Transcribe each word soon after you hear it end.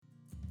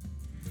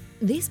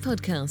This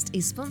podcast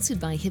is sponsored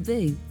by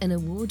Hibu, an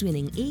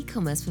award-winning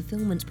e-commerce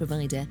fulfillment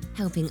provider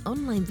helping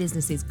online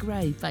businesses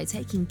grow by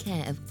taking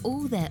care of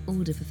all their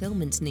order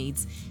fulfillment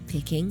needs,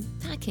 picking,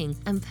 packing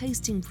and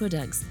posting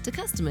products to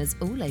customers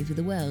all over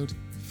the world.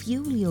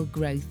 Fuel your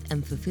growth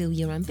and fulfill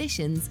your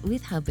ambitions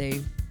with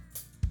Hibu.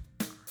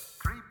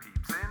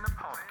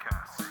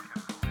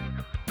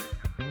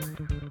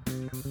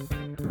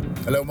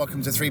 Hello and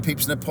welcome to Three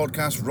Peeps in a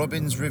Podcast,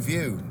 Robin's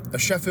Review. A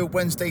Sheffield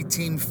Wednesday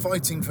team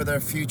fighting for their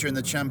future in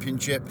the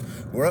Championship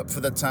were up for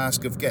the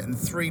task of getting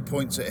 3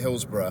 points at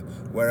Hillsborough,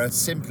 whereas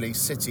simply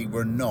City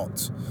were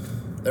not.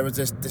 There was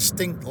this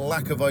distinct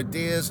lack of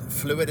ideas,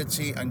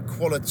 fluidity and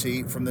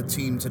quality from the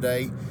team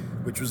today,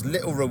 which was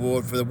little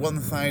reward for the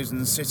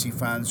 1,000 City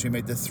fans who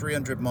made the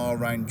 300-mile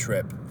round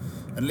trip.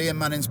 And Liam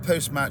Manning's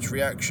post-match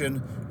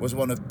reaction was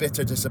one of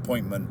bitter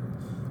disappointment.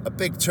 A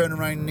big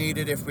turnaround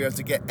needed if we are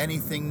to get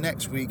anything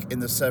next week in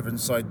the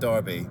Severnside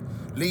derby.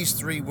 Lee's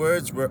 3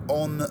 words were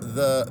on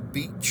the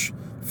beach.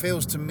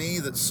 Feels to me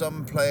that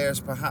some players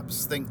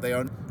perhaps think they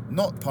are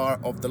not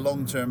part of the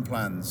long-term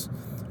plans.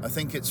 I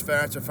think it's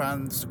fair to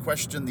fans to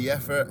question the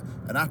effort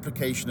and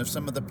application of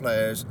some of the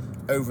players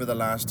over the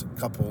last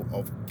couple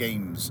of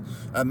games.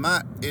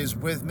 Matt is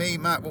with me.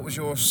 Matt, what was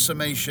your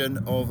summation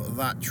of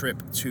that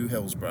trip to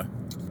Hillsborough?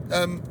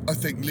 I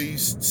think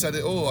Lee's said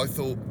it all. I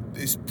thought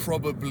it's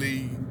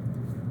probably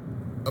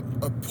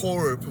a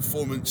poorer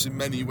performance in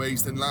many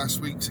ways than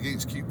last week's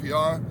against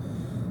QPR,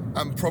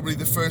 and probably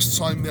the first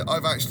time that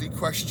I've actually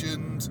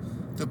questioned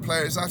the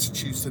players'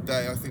 attitudes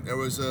today. I think there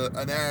was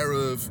an air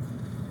of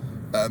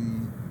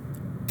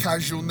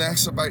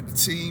casualness about the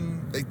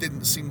team. They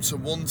didn't seem to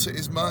want it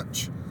as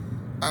much,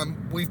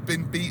 and we've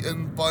been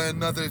beaten by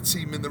another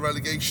team in the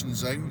relegation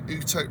zone who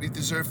totally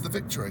deserved the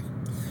victory.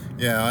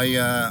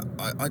 Yeah,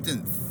 I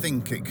didn't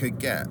think it could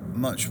get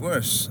much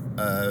worse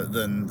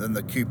than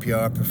the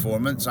QPR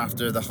performance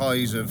after the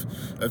highs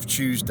of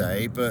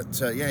Tuesday. But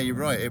yeah, you're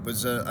right. It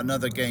was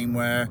another game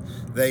where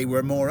they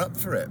were more up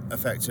for it,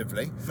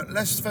 effectively. But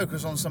let's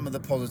focus on some of the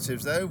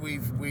positives, though.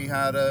 We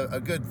had a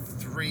good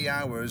 3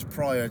 hours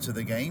prior to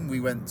the game.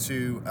 We went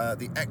to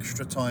the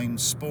Extra Time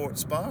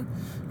Sports Bar,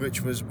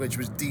 which was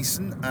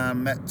decent,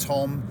 and met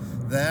Tom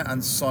there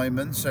and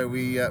Simon. So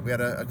we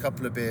had a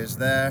couple of beers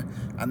there,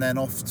 and then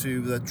off to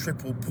the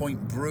Triple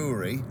Point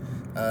Brewery,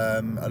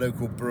 a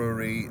local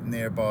brewery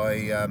nearby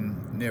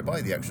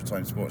the Extra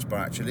Time Sports Bar,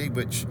 actually,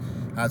 which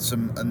had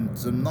some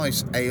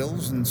nice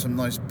ales and some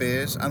nice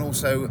beers, and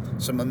also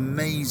some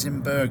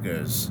amazing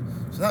burgers.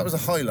 So that was a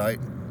highlight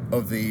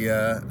of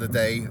the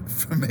day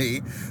for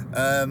me.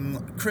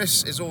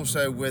 Chris is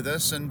also with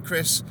us, and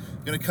Chris,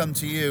 I'm going to come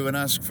to you and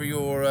ask for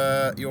your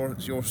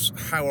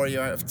how are you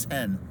out of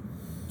 10?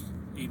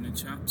 Evening,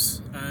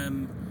 chaps.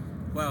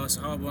 Well, it's a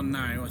hard one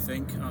now, I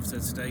think, after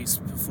today's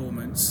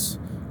performance.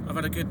 I've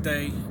had a good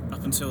day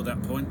up until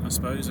that point, I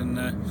suppose, and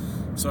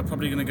so I'm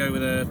probably going to go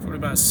with probably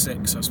about a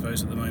 6, I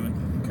suppose, at the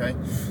moment. Okay.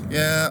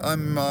 Yeah,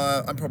 I'm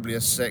probably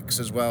a 6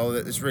 as well.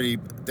 It's really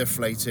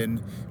deflating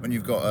when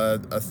you've got a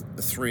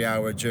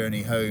 3-hour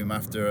journey home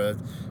after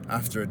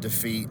a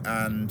defeat,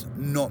 and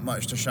not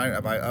much to shout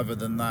about other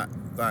than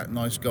that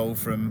nice goal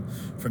from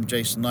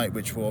Jason Knight,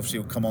 which will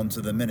obviously come on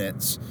to the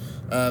minutes.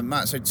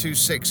 Matt, so 2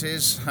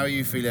 6s. How are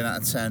you feeling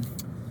out of 10?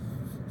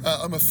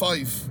 I'm a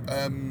 5.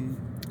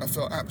 I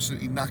felt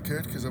absolutely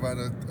knackered because I've had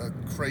a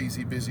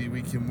crazy busy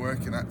week in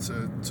work and had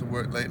to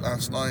work late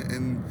last night.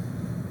 And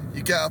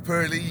you get up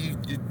early,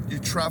 you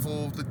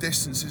travel the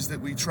distances that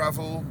we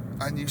travel,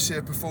 and you see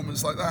a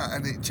performance like that,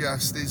 and it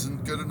just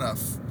isn't good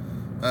enough.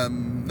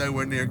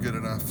 Nowhere near good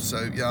enough.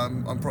 So yeah,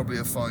 I'm probably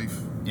a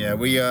 5. Yeah,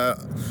 we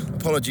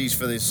apologies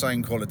for the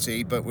sound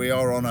quality, but we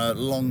are on a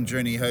long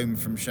journey home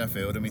from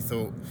Sheffield, and we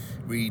thought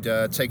we'd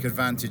take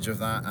advantage of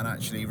that and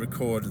actually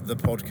record the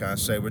podcast.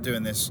 So we're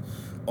doing this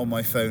on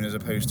my phone as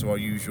opposed to our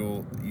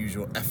usual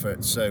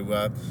efforts. So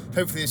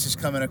hopefully this is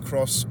coming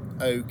across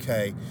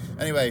okay.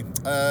 Anyway,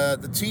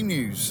 the team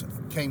news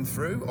came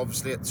through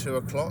obviously at 2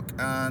 o'clock,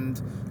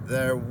 and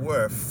there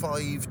were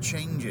 5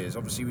 changes.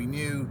 Obviously we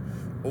knew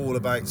all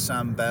about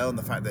Sam Bell and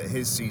the fact that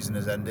his season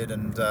has ended,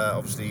 and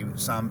obviously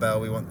Sam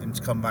Bell, we want him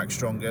to come back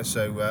stronger,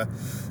 so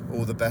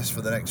all the best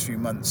for the next few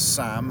months,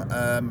 Sam.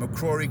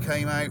 McCrory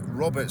came out,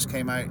 Roberts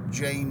came out,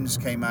 James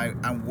came out,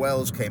 and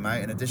Wells came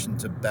out in addition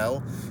to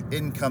Bell.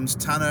 In comes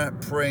Tanner,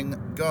 Pring,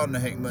 Gardner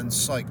Hickman,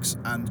 Sykes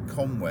and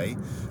Conway.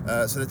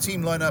 So the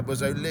team lineup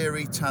was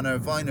O'Leary, Tanner,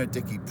 Viner,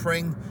 Dickey,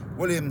 Pring,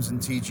 Williams and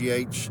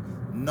TGH,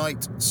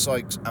 Knight,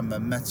 Sykes and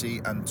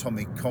Mametti and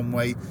Tommy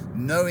Conway.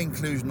 No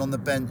inclusion on the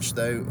bench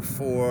though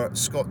for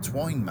Scott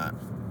Twine, Matt.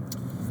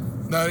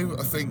 No,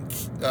 I think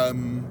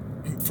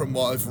from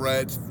what I've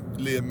read,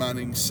 Liam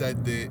Manning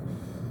said that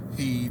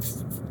he'd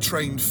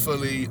trained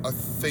fully, I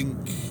think,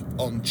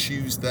 on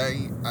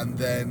Tuesday, and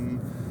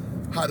then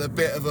had a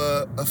bit of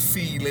a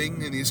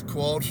feeling in his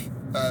quad.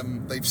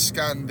 They've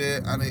scanned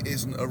it and it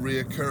isn't a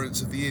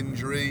reoccurrence of the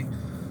injury,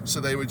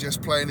 so they were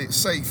just playing it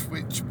safe,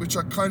 which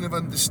I kind of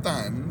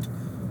understand.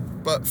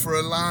 But for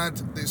a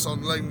lad that's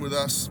on loan with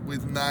us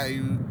with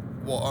now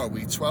what are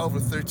we, 12 or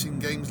 13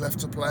 games left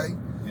to play?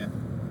 Yeah.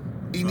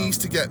 He needs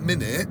to get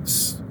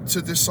minutes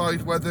to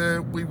decide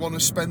whether we want to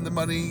spend the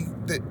money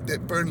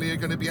that Burnley are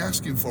going to be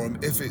asking for him,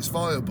 if it's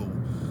viable.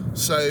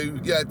 So,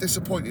 yeah,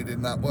 disappointed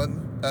in that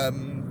one.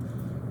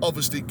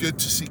 Obviously good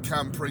to see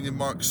Campering and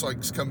Mark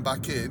Sykes come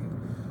back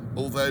in,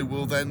 although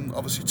we'll then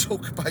obviously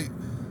talk about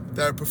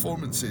their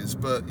performances.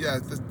 But, yeah,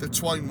 the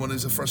Twine one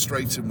is a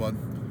frustrating one.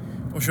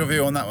 What's your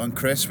view on that one,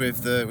 Chris,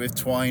 with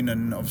Twine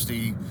and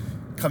obviously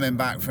coming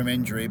back from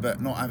injury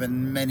but not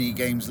having many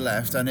games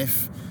left? And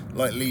if,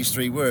 like Lee's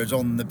 3 words,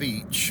 on the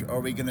beach, are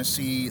we going to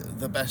see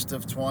the best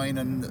of Twine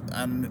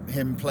and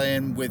him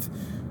playing with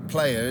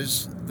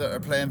players that are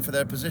playing for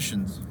their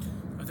positions?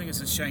 I think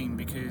it's a shame,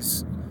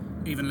 because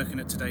even looking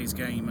at today's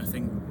game, I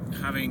think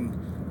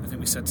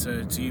we said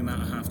to you, Matt,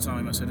 at half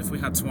time, I said if we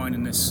had Twine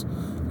in this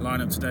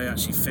lineup today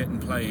actually fit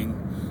and playing,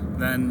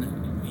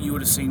 then you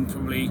would have seen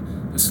probably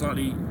a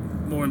slightly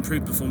more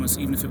improved performance,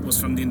 even if it was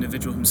from the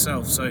individual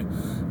himself. So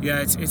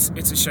yeah,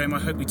 it's a shame. I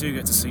hope we do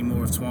get to see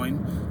more of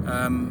Twine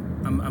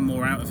and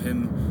more out of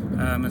him,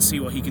 and see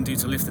what he can do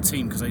to lift the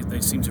team, because they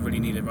seem to really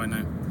need it right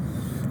now.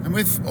 And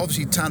with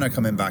obviously Tanner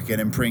coming back in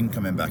and Pring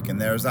coming back in,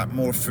 there is that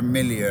more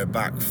familiar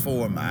back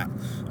format.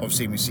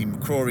 Obviously we've seen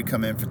McCrory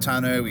come in for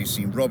Tanner, we've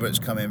seen Roberts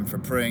come in for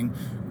Pring.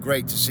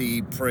 Great to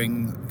see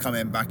Pring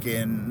coming back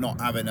in, not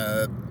having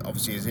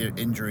obviously his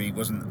injury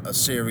wasn't a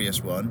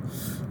serious one.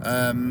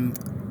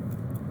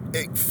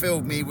 It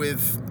filled me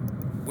with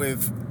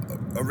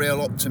a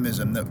real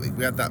optimism that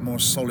we had that more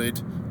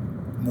solid,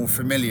 more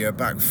familiar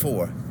back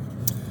four.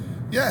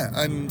 Yeah,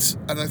 and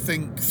I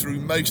think through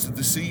most of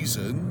the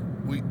season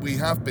we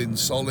have been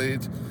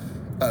solid.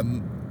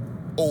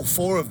 All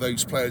 4 of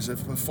those players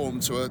have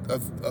performed to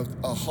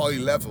a high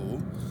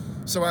level,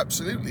 so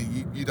absolutely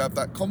you'd have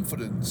that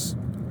confidence.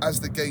 As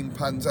the game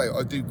pans out,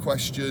 I do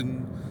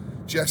question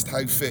just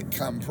how fit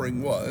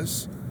Campering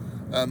was.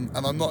 And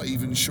I'm not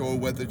even sure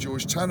whether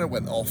George Tanner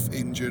went off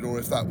injured or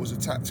if that was a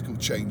tactical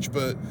change.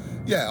 But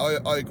yeah,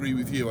 I agree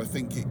with you. I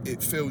think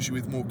it fills you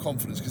with more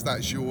confidence, because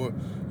that's your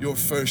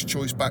first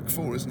choice back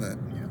four, isn't it?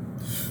 Yeah.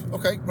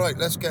 Okay, right,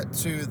 let's get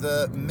to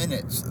the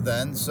minutes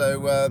then.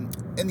 So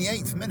in the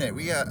 8th minute,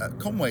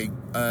 Conway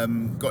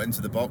got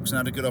into the box and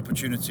had a good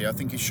opportunity. I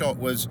think his shot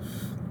was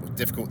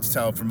difficult to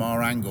tell from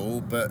our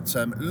angle, but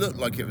looked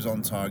like it was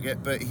on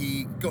target. But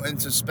he got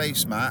into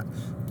space, Matt,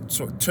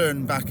 sort of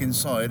turned back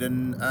inside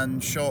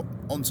and shot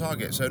on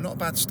target. So not a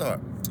bad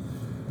start.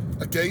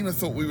 Again, I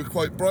thought we were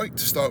quite bright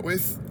to start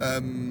with.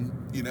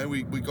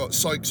 We got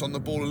Sykes on the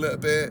ball a little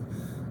bit.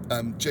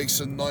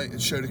 Jason Knight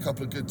had showed a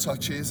couple of good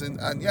touches,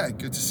 and yeah,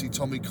 good to see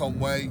Tommy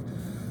Conway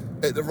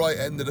at the right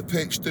end of the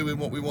pitch doing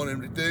what we want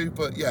him to do.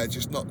 But yeah,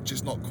 just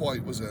not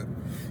quite, was it?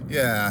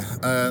 Yeah,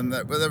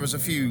 but there was a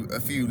few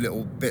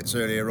little bits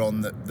earlier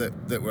on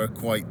that were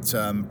quite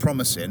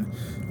promising,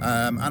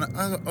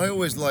 and I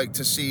always like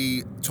to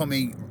see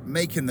Tommy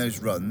making those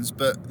runs.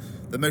 But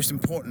the most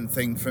important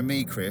thing for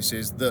me, Chris,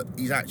 is that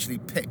he's actually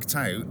picked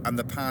out and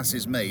the pass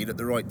is made at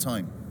the right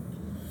time.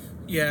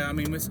 Yeah, I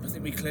mean, I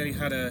think we clearly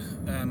had a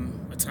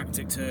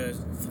tactic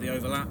for the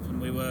overlap, and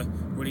we were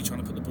really trying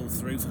to put the ball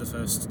through for the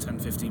first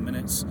 10-15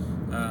 minutes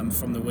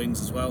from the wings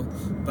as well.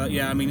 But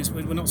yeah, I mean,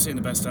 we're not seeing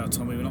the best out of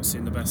Tommy. We're not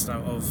seeing the best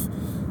out of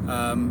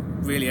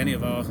really any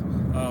of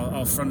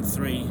our front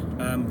three,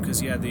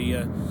 because yeah,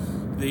 the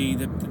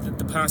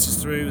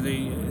passes through,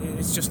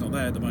 it's just not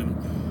there at the moment.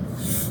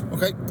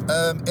 Okay,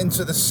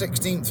 into the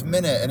 16th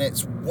minute, and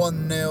it's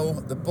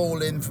 1-0. The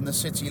ball in from the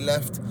City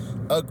left.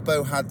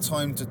 Ugbo had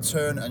time to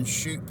turn and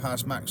shoot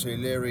past Max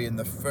O'Leary in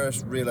the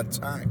first real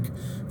attack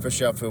for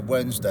Sheffield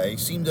Wednesday.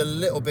 Seemed a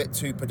little bit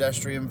too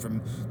pedestrian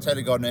from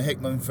Taylor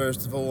Gardner-Hickman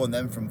first of all, and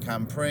then from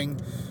Cam Pring.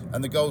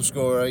 And the goal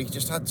scorer, he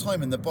just had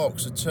time in the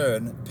box to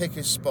turn, pick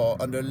his spot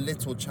under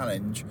little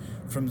challenge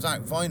from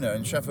Zach Viner.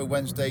 And Sheffield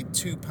Wednesday,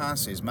 2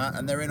 passes, Matt,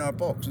 and they're in our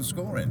box and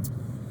scoring.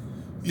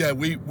 Yeah,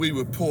 we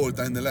were poor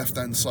down the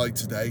left-hand side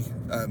today.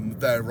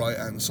 Their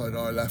right-hand side,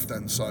 our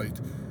left-hand side.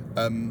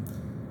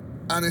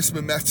 Anis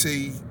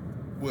Mehmeti,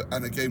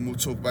 and again we'll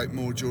talk about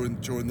more during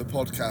the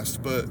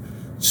podcast, but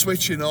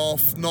switching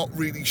off, not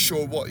really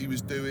sure what he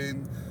was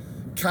doing.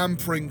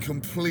 Campering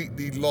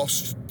completely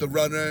lost the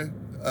runner,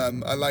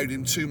 allowed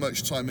him too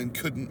much time and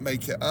couldn't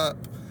make it up.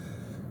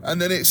 And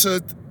then it's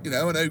an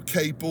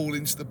okay ball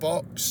into the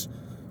box,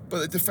 but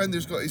the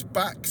defender's got his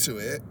back to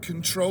it,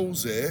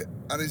 controls it,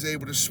 and is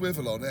able to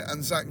swivel on it,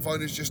 and Zach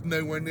Viner's just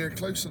nowhere near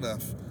close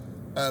enough.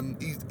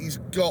 He's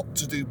got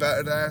to do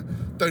better there.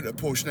 Don't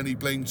apportion any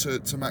blame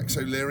to Max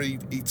O'Leary.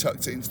 He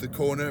tucked it into the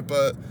corner,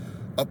 but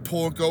a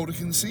poor goal to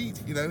concede.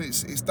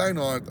 It's down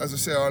our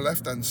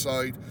left-hand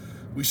side.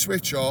 We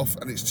switch off,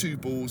 and it's 2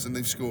 balls, and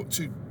they've scored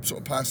 2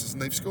 sort of passes,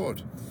 and they've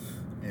scored.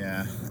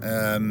 Yeah.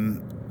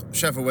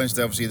 Sheffield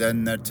Wednesday, obviously,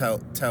 then their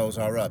tails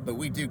are up, but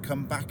we do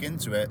come back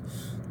into it.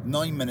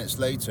 9 minutes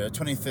later,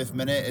 25th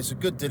minute, it's a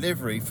good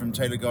delivery from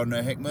Taylor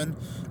Gardner-Hickman,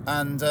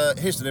 and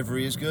his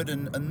delivery is good,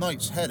 and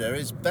Knight's header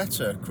is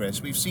better, Chris.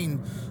 We've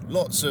seen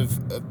lots of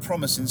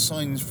promising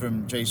signs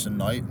from Jason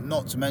Knight,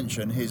 not to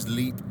mention his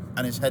leap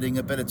and his heading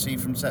ability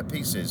from set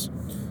pieces.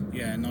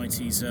 Yeah, Knight,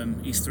 he's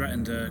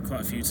threatened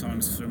quite a few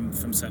times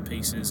from set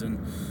pieces, and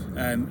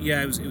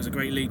it was a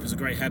great leap, it was a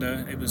great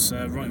header. It was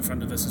right in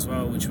front of us as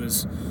well, which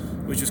was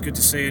good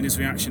to see. And his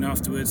reaction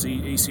afterwards,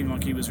 he seemed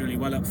like he was really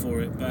well up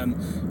for it. But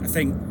I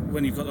think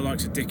when you've got the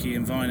likes of Dickey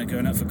and Viner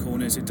going up for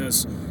corners, it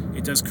does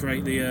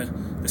create the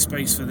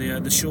space for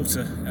the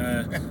shorter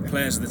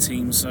players of the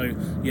team. So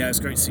yeah, it's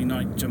great to see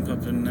Knight jump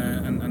up and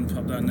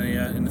pop that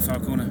in the far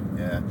corner.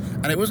 Yeah,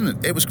 and it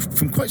was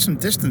from quite some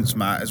distance,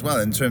 Matt, as well,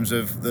 in terms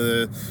of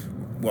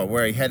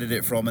where he headed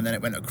it from, and then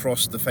it went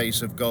across the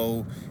face of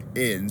goal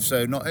in.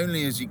 So not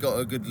only has he got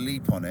a good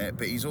leap on it,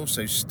 but he's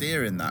also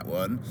steering that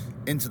one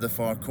into the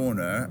far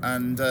corner,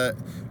 and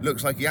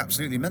looks like he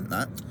absolutely meant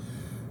that.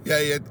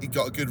 Yeah, he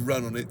got a good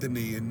run on it, didn't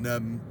he? And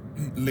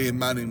Liam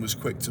Manning was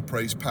quick to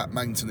praise Pat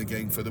Mangton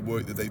again for the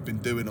work that they've been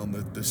doing on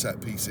the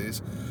set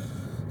pieces.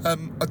 I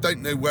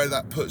don't know where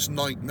that puts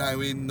Knight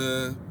now in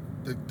the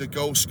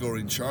goal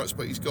scoring charts,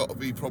 but he's got to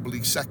be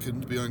probably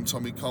second behind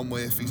Tommy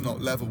Conway if he's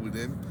not level with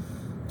him.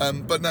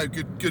 But no,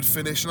 good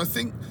finish. And I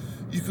think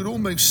you could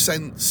almost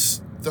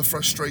sense the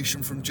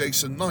frustration from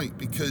Jason Knight,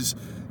 because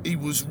he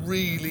was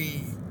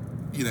really,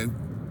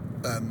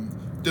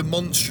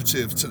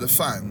 demonstrative to the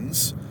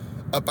fans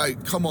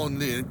about, come on,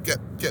 Liam,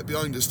 get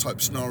behind us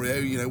type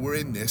scenario. We're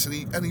in this,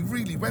 and he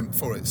really went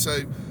for it.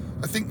 So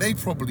I think they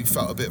probably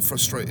felt a bit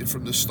frustrated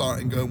from the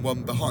start and going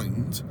one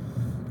behind.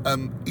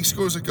 He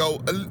scores a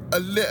goal a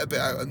little bit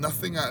out of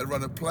nothing, out of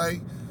run of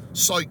play.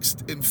 Sykes,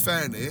 in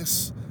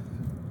fairness,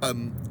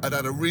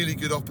 had a really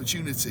good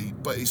opportunity,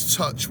 but his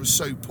touch was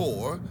so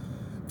poor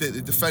that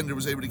the defender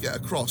was able to get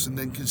across and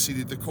then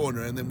conceded the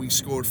corner, and then we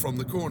scored from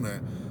the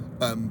corner.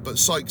 But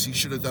Sykes, he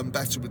should have done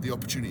better with the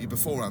opportunity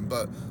beforehand.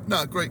 But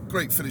no,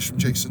 great finish from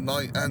Jason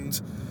Knight.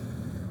 And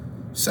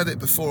said it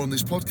before on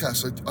this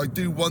podcast, I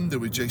do wonder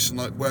with Jason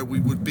Knight where we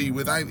would be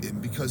without him,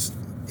 because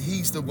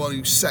he's the one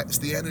who sets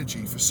the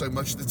energy for so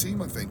much of the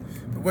team, I think.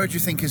 But where do you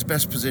think his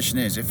best position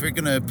is? If we're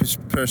going to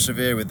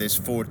persevere with this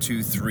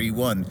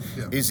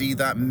 4-2-3-1, is he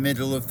that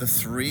middle of the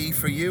three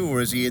for you, or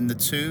is he in the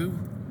two?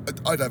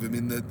 I'd have him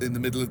in the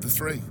middle of the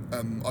three.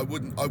 I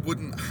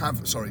wouldn't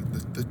have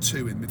the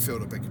two in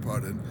midfield. I beg your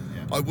pardon.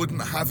 Yeah. I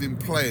wouldn't have him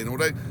playing.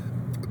 Although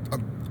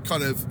I'm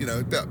kind of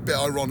a bit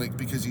ironic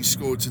because he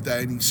scored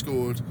today and he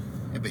scored.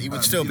 Yeah, but he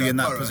would still be in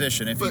that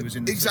position if he was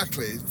in the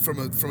exactly from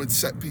a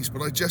set piece.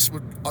 But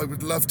I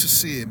would love to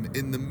see him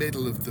in the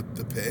middle of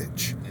the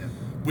pitch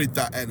with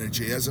that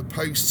energy, as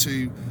opposed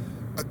to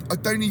I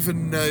don't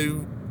even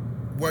know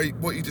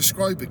what you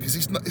describe it, because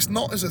it's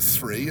not as a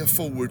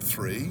forward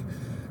three.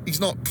 He's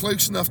not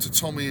close enough to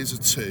Tommy as a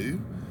 2.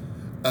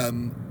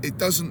 It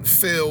doesn't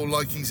feel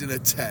like he's in a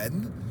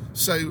 10.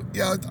 So,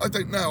 yeah, I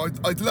don't know.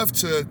 I'd love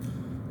to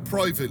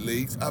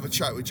privately have a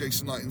chat with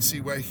Jason Knight and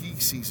see where he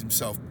sees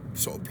himself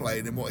sort of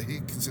playing and what he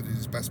considers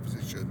his best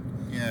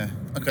position. Yeah.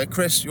 Okay,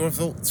 Chris, your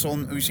thoughts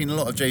on... We've seen a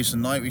lot of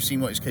Jason Knight. We've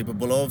seen what he's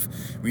capable of.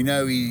 We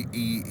know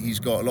he's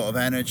got a lot of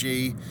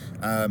energy,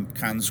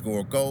 can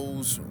score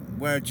goals.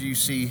 Where do you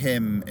see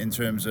him in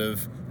terms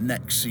of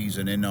next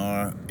season in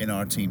our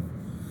team?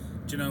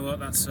 Do you know what?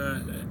 That's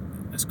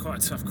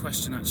quite a tough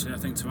question, actually, I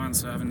think, to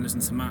answer, having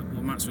listened to Matt.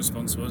 What Matt's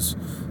response was,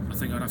 I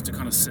think I'd have to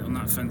kind of sit on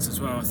that fence as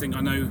well. I think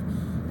I know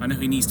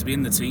he needs to be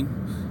in the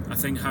team. I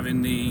think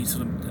having the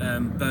sort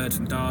of Bird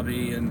from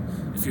Derby and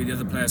a few of the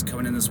other players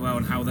coming in as well,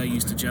 and how they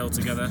used to gel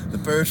together. The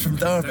Bird from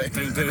Derby.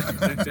 Don't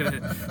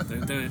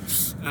do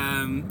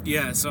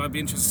it. So I'd be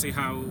interested to see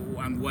how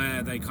and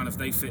where they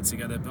fit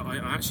together. But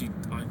I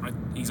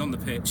he's on the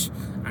pitch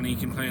and he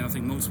can play, I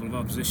think, multiple of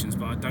our positions.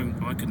 But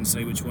I couldn't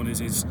say which one is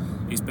his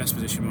best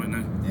position right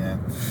now. Yeah,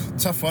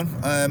 tough one.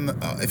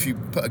 If you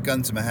put a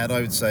gun to my head, I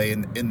would say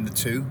in the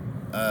 2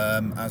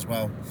 as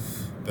well.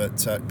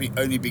 But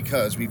only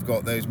because we've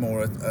got those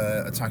more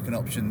attacking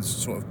options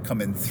sort of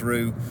coming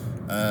through.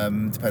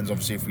 Depends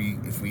obviously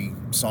if we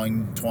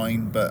sign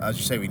Twine, but as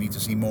you say, we need to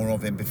see more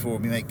of him before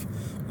we make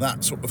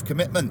that sort of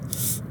commitment.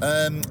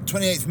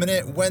 28th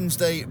minute,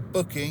 Wednesday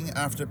booking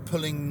after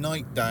pulling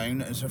Knight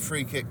down. It's a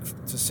free kick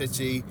to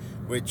City,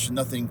 which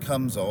nothing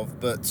comes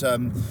of. But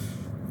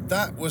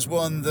that was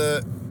one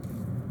that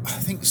I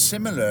think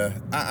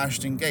similar at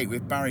Ashton Gate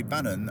with Barry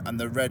Bannon and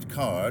the red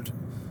card.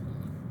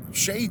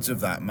 Shades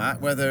of that,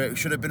 Matt, whether it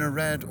should have been a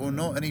red or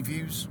not. Any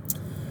views?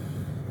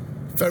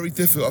 Very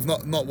difficult.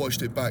 I've not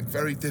watched it back.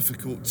 Very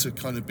difficult to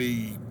kind of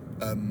be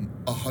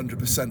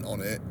 100% on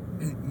it.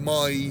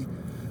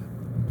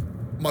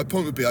 My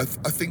point would be, I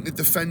think the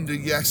defender,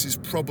 yes, is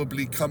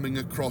probably coming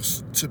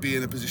across to be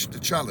in a position to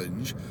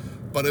challenge,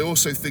 but I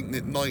also think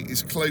that Knight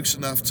is close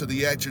enough to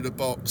the edge of the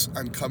box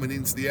and coming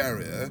into the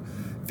area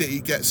that he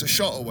gets a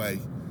shot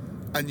away.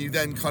 And you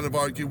then kind of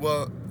argue,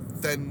 well,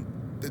 then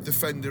the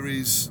defender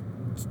is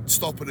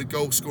stopping a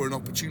goal-scoring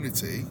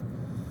opportunity,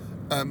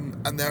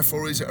 and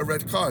therefore is it a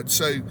red card?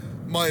 So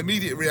my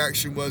immediate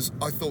reaction was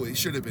I thought it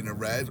should have been a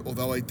red,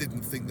 although I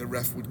didn't think the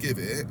ref would give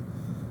it.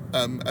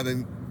 And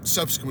then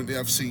subsequently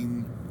I've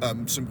seen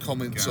some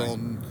comments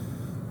on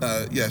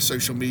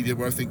social media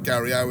where I think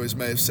Gary Hours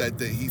may have said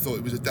that he thought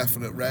it was a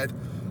definite red.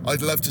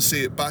 I'd love to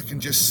see it back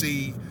and just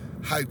see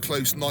how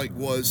close Knight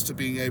was to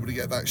being able to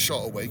get that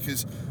shot away,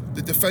 because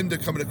the defender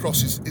coming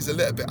across is a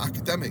little bit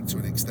academic to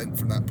an extent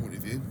from that point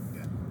of view.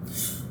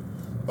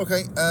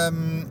 Okay,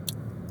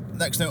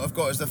 next note I've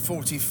got is the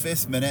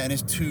 45th minute, and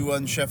it's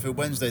 2-1 Sheffield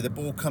Wednesday. The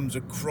ball comes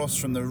across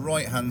from the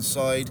right-hand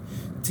side.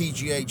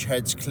 TGH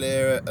heads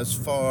clear as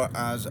far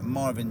as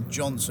Marvin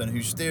Johnson,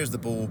 who steers the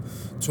ball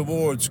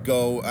towards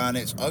goal, and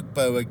it's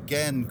Ugbo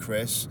again,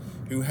 Chris,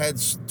 who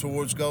heads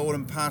towards goal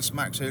and past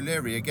Max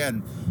O'Leary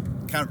again.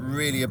 Can't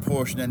really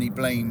apportion any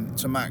blame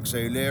to Max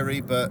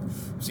O'Leary, but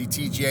see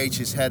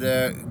TGH's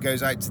header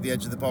goes out to the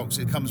edge of the box,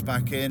 it comes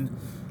back in,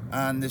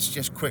 and it's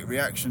just quick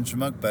reactions from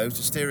Ugbo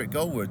to steer it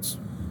goalwards.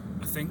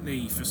 I think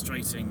the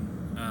frustrating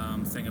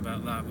thing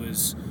about that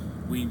was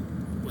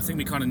I think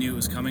we kind of knew it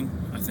was coming.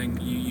 I think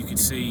you could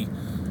see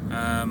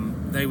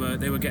they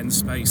were getting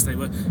space.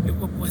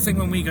 I think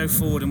when we go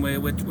forward and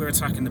we're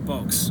attacking the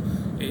box,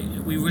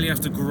 we really have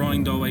to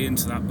grind our way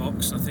into that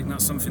box. I think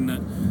that's something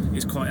that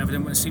is quite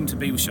evident. It seemed to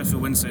be with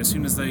Sheffield Wednesday. As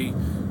soon as they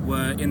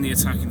were in the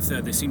attacking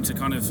third, they seemed to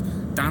kind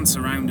of dance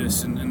around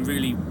us and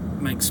really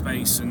make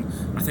space. And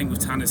I think with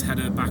Tanner's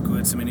header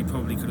backwards, I mean, he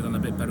probably could have done a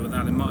bit better with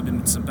that. There might have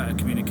been some better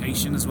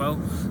communication as well,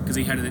 because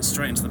he headed it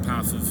straight into the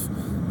path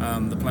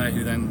of the player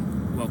who then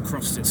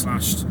crossed it,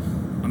 slashed.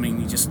 I mean,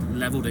 he just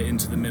levelled it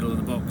into the middle of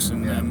the box,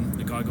 and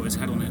the guy got his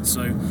head on it.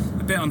 So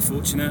a bit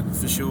unfortunate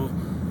for sure,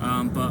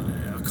 but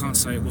I can't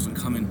say it wasn't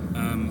coming.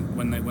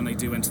 When they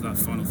do enter that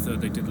final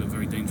third, they did look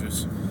very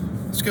dangerous.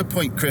 It's a good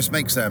point Chris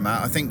makes there,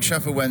 Matt. I think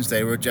Sheffield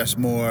Wednesday were just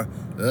more,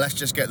 let's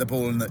just get the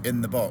ball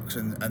in the box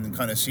and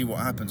kind of see what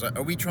happens.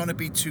 Are we trying to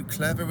be too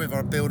clever with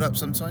our build-up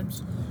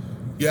sometimes?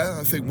 Yeah,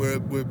 I think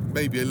we're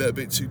maybe a little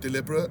bit too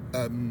deliberate.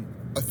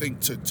 I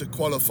think to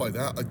qualify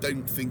that, I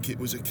don't think it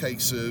was a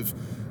case of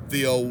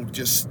the old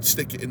just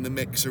stick it in the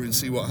mixer and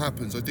see what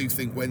happens. I do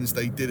think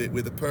Wednesday did it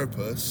with a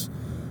purpose,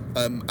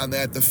 and they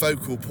had the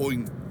focal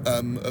point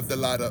of the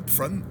lad up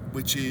front,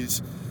 which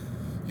is,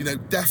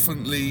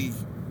 definitely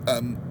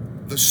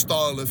the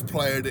style of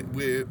player that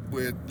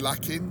we're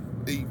lacking.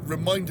 He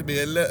reminded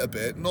me a little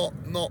bit, not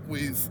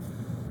with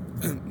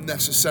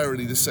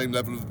necessarily the same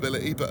level of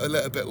ability, but a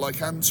little bit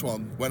like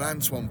Antoine, when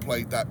Antoine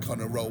played that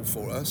kind of role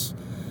for us.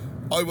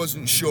 I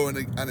wasn't sure,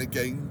 and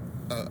again,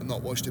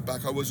 not watched it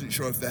back, I wasn't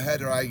sure if the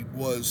header out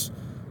was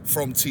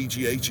from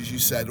TGH, as you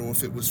said, or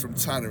if it was from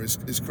Tanner,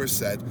 as Chris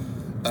said.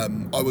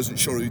 I wasn't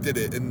sure who did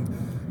it, and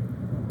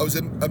I was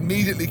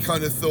immediately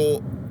kind of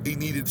thought he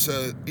needed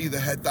to either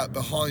head that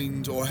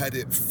behind or head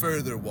it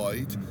further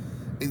wide.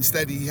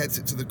 Instead, he heads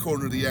it to the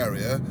corner of the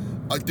area.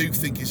 I do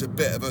think it's a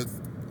bit of a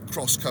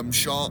cross-come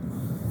shot.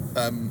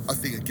 I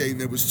think, again,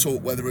 there was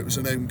talk whether it was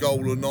an own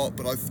goal or not,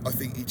 but I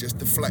think he just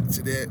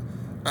deflected it.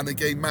 And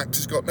again, Max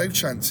has got no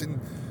chance. And,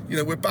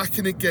 we're back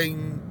in a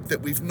game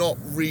that we've not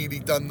really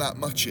done that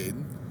much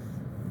in,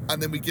 and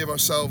then we give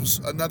ourselves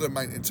another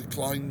mountain to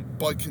climb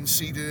by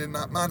conceding in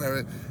that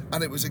manner.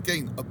 And it was,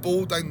 again, a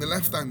ball down the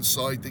left-hand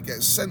side that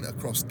gets sent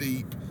across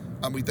deep,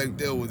 and we don't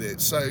deal with it.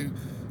 So,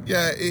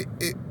 yeah,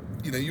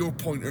 your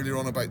point earlier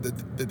on about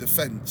the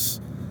defence,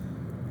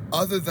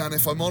 other than,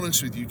 if I'm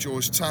honest with you,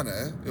 George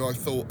Tanner, who I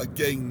thought,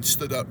 again,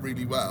 stood up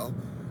really well,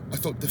 I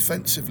thought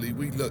defensively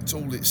we looked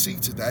all at sea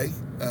today.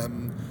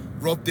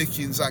 Rob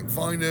Dickey and Zach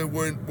Viner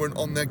weren't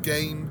on their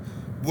game,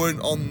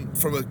 weren't on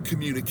from a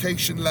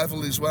communication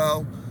level as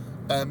well.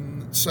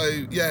 So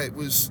yeah, it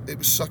was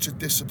such a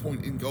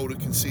disappointing goal to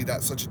concede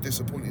at such a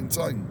disappointing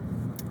time.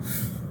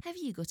 Have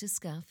you got a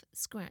scuff,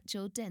 scratch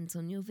or dent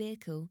on your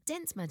vehicle?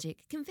 Dent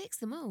Magic can fix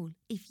them all.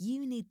 If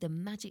you need the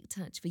magic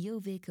touch for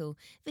your vehicle,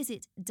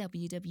 visit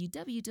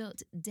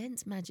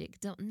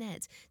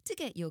www.dentmagic.net to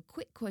get your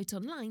quick quote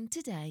online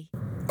today.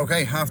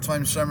 Okay,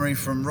 half-time summary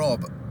from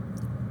Rob.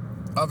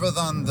 Other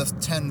than the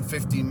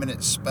 10-15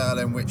 minute spell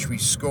in which we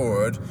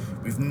scored,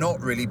 we've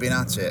not really been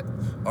at it.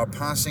 Our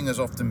passing has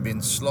often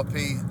been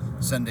sloppy,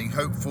 sending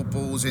hopeful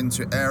balls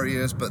into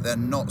areas but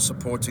then not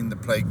supporting the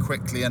play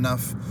quickly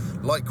enough.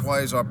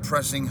 Likewise, our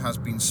pressing has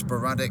been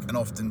sporadic and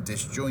often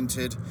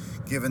disjointed.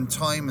 Given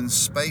time and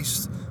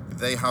space,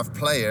 they have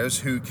players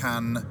who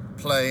can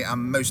play,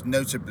 and most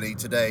notably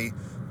today,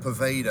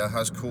 Poveda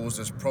has caused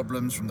us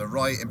problems from the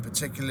right, in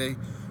particular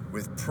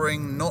with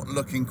Pring not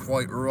looking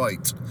quite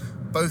right.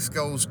 Both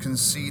goals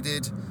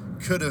conceded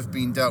could have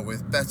been dealt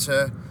with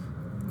better.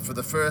 For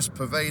the first,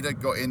 Poveda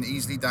got in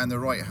easily down the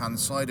right-hand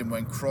side, and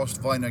when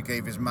crossed, Viner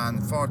gave his man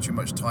far too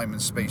much time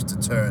and space to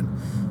turn.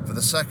 For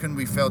the second,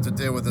 we failed to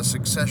deal with a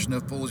succession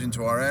of balls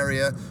into our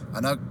area,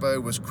 and Ugbo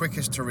was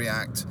quickest to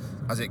react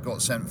as it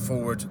got sent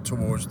forward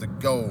towards the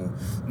goal.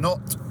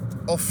 Not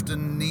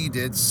often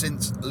needed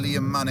since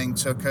Liam Manning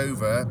took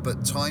over,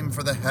 but time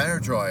for the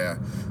hairdryer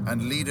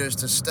and leaders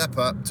to step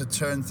up to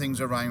turn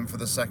things around for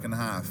the second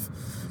half.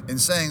 In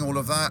saying all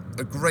of that,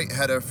 a great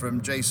header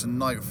from Jason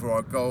Knight for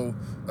our goal,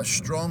 a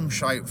strong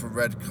shout for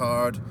red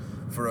card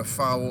for a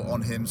foul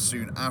on him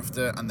soon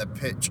after, and the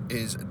pitch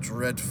is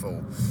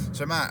dreadful.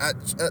 So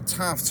Matt, at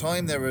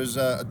half-time there was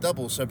a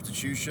double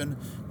substitution,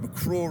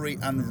 McCrory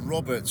and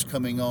Roberts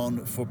coming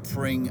on for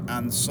Pring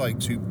and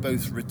Sykes, who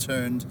both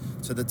returned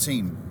to the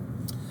team.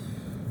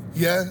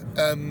 Yeah,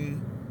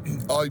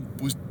 I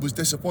was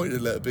disappointed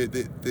a little bit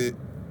that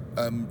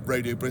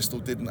Radio Bristol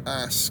didn't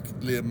ask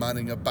Liam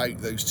Manning about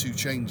those two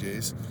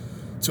changes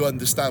to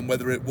understand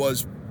whether it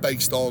was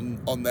based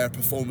on their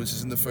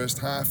performances in the first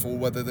half or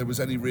whether there was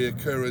any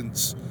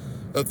reoccurrence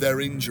of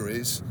their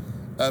injuries.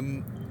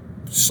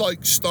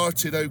 Sykes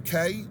started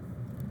okay,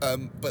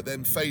 but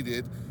then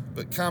faded.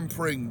 But Cam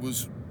Pring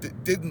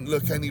didn't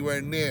look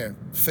anywhere near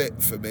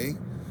fit for me.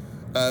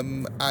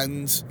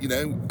 And, you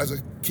know, as I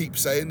keep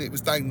saying, it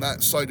was down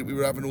that side that we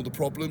were having all the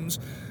problems.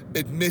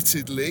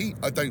 Admittedly,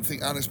 I don't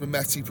think Anis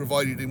Mehmeti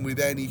provided him with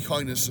any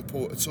kind of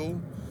support at all.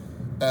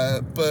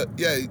 But,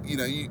 yeah, you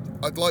know,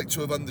 I'd like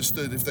to have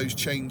understood if those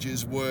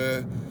changes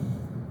were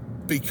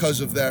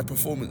because of their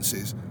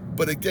performances.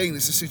 But again,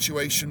 it's a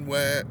situation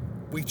where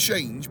we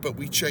change, but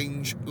we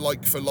change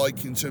like for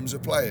like in terms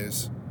of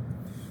players.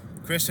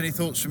 Chris, any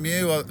thoughts from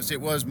you? As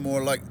it was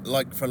more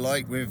like for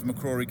like, with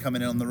McCrory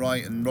coming in on the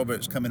right and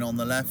Roberts coming on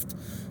the left.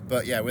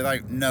 But yeah,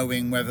 without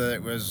knowing whether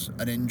it was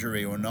an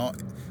injury or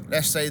not.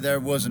 Let's say there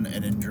wasn't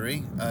an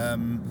injury.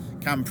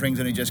 Cam Pring's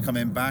only just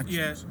coming back.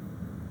 Yeah,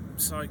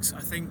 Sykes,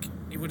 I think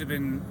it would have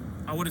been...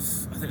 I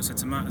think I said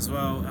to Matt as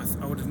well,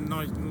 I would have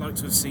liked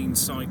to have seen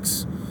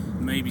Sykes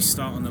maybe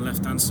start on the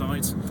left-hand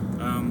side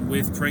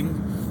with Pring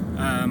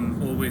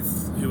or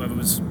with whoever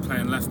was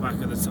playing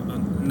left-back at the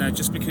time. No,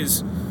 just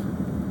because...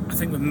 I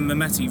think with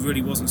Mehmeti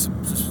really wasn't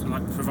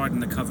like providing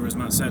the cover, as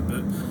Matt said,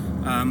 but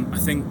I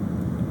think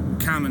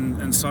Cam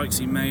and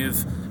Sykesy may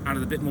have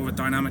added a bit more of a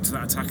dynamic to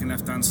that attacking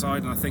left-hand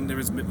side, and I think there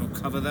is a bit more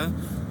cover there.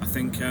 I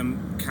think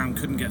Cam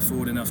couldn't get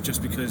forward enough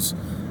just because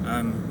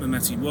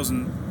Mehmeti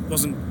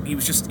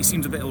he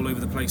seemed a bit all over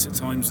the place at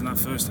times in that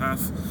first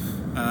half.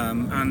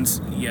 And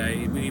yeah,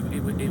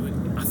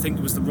 I think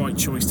it was the right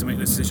choice to make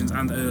those decisions,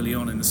 and early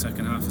on in the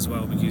second half as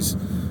well, because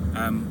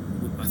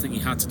I think he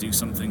had to do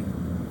something.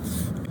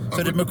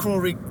 So did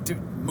McCrory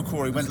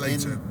went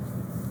later.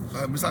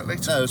 in? Was that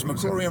later? No, it was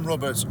McCrory and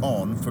Roberts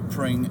on for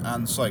Pring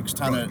and Sykes.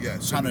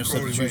 Tanner's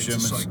substitution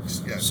was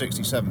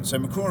 67. So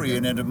McCrory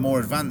in a more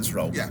advanced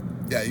role. Yeah,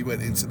 he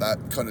went into that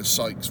kind of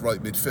Sykes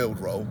right midfield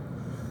role.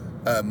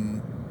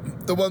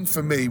 The one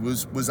for me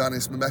was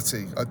Anis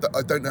Mehmeti.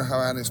 I don't know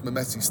how Anis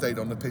Mehmeti stayed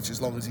on the pitch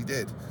as long as he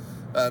did.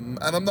 And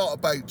I'm not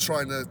about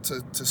trying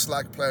to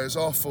slag players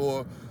off,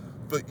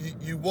 but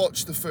you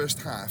watch the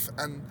first half,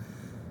 and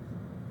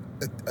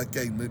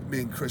again,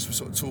 me and Chris were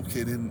sort of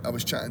talking, and I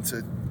was chatting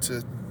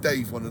to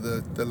Dave, one of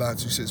the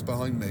lads who sits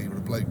behind me, one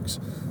of the blokes,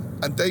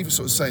 and Dave was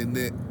sort of saying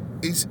that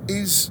is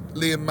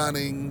Liam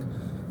Manning,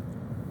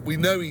 we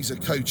know he's a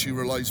coach who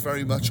relies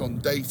very much on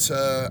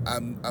data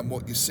and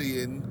what you're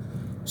seeing.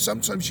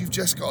 Sometimes you've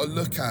just got to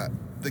look at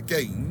the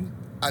game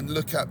and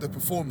look at the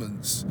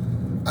performance,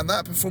 and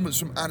that performance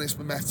from Anis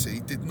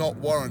Mehmeti did not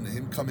warrant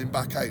him coming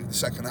back out the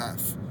second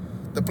half.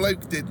 The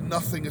bloke did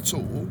nothing at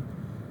all.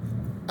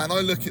 And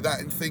I look at that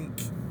and think,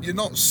 you're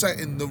not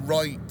setting the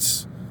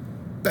right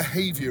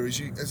behaviour, as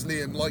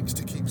Liam likes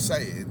to keep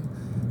saying,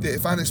 that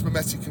if Anis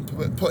Mehmeti can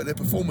put in a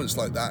performance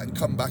like that and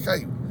come back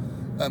out.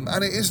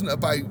 And it isn't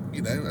about,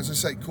 you know, as I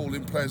say,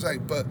 calling players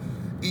out, but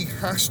he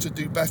has to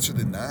do better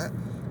than that,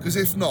 because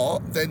if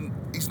not, then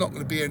he's not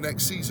going to be here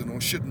next season, or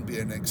shouldn't be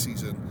here next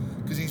season,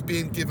 because he's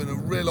being given a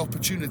real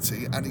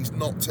opportunity and he's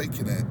not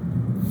taking it.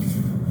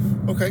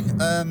 Okay,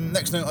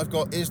 next note I've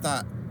got is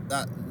that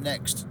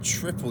next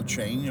triple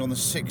change on the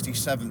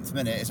 67th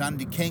minute. It's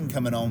Andy King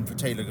coming on for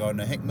Taylor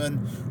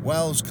Gardner-Hickman,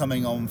 Wells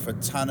coming on for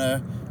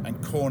Tanner, and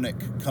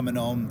Cornick coming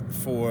on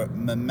for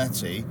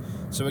Mehmeti.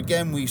 So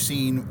again, we've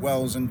seen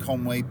Wells and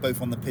Conway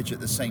both on the pitch at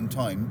the same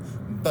time,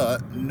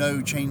 but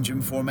no change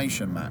in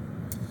formation, Matt.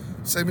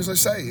 Same as I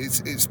say,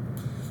 it's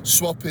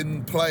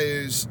swapping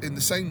players in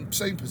the same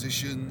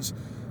positions,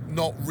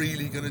 not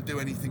really going to do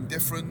anything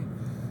different.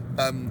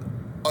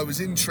 I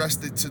was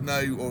interested to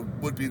know, or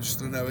would be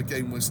interested to know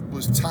again, was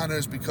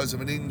Tanner's because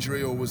of an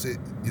injury, or was it,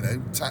 you know,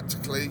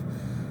 tactically?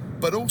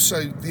 But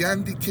also the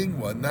Andy King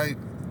one. Now,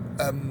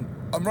 I'm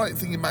right in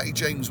thinking Matty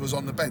James was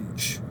on the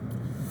bench.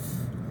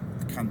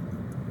 I can't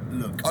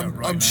look.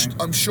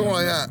 I'm sure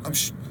I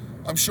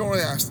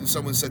asked, and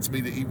someone said to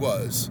me that he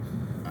was.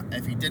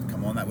 If he did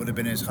come on, that would have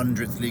been his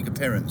 100th league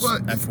appearance.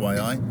 But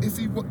FYI.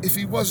 If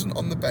he wasn't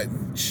on the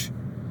bench,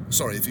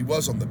 if he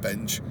was on the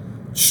bench.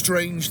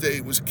 Strange that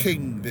it was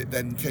King that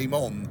then came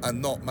on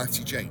and not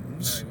Matty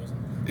James. No, he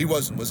wasn't. He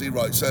wasn't, was he?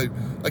 Right. So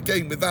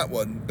again, with that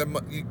one,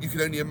 you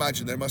can only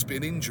imagine there must be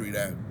an injury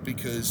there,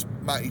 because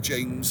Matty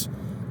James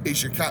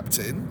is your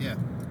captain. Yeah.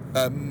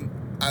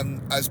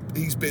 And as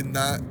he's been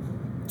that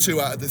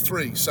 2 out of the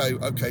 3. So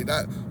okay,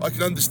 that I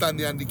can understand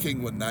the Andy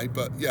King one now,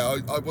 but yeah,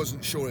 I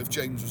wasn't sure if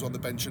James was on the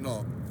bench or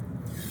not.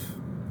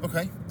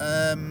 Okay.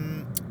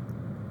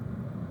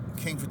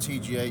 King for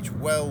TGH,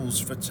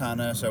 Wells for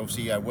Tanner. So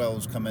obviously, yeah,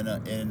 Wells coming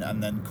in,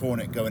 and then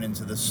Cornick going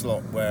into the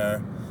slot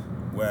where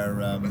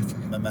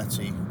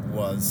Mehmeti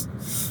was.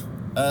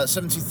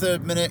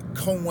 73rd minute,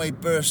 Conway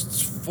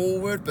bursts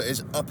forward but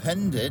is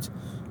upended,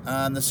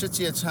 and the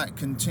City attack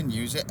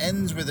continues. It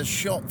ends with a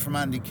shot from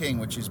Andy King,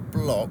 which is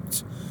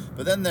blocked,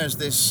 But then there's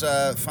this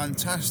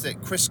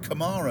fantastic Chris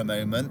Kamara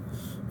moment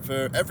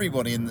for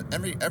everybody in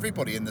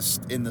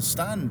the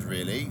stand,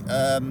 really.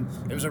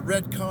 It was a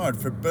red card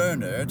for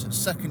Bernard,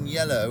 second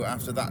yellow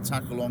after that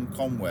tackle on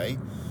Conway.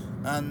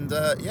 And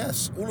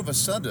yes, all of a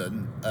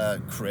sudden,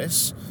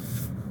 Chris,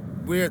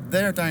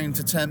 they're down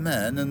to 10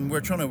 men and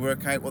we're trying to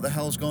work out what the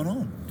hell's going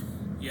on.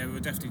 Yeah, we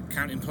were definitely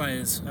counting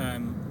players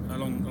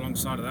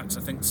alongside of that, because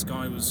I think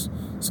Sky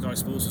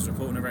Sports was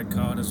reporting a red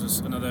card, as was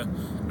another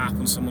app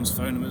on someone's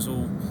phone, and it was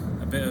all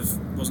a bit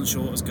of, wasn't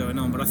sure what was going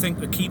on. But I think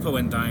the keeper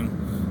went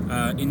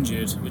down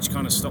injured, which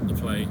kind of stopped the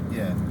play.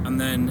 Yeah. And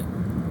then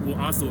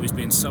I thought he was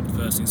being subbed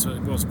personally, so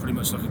it was pretty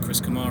much like a Chris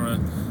Kamara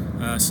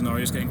scenario,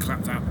 he was getting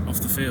clapped out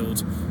off the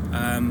field.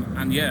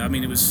 And yeah, I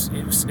mean, it was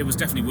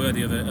definitely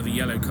worthy of a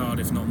yellow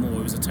card, if not more.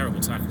 It was a terrible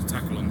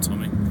tackle on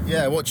Tommy.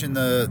 Yeah, watching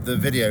the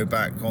video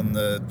back on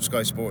the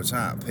Sky Sports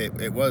app,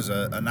 it was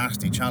a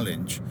nasty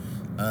challenge,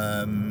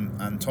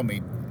 and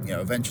Tommy,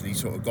 eventually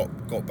sort of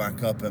got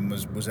back up and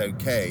was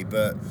okay.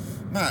 But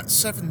Matt,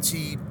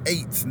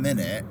 78th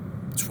minute,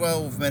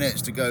 12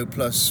 minutes to go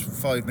plus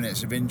 5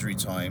 minutes of injury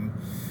time.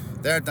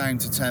 They're down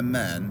to 10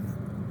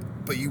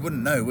 men, but you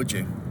wouldn't know, would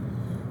you?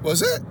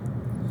 Was it?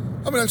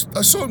 I mean,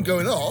 I saw him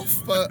going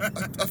off, but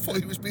I thought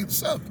he was being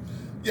subbed.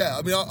 Yeah,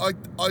 I mean,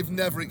 I've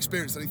never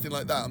experienced anything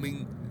like that. I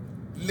mean,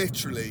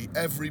 literally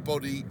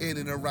everybody in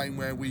and around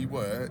where we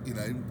were,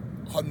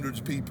 hundreds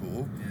of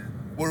people,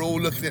 were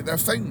all looking at their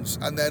phones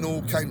and then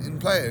all counting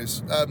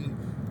players.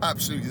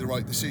 Absolutely the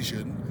right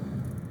decision.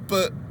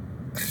 But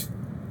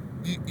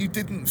you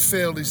didn't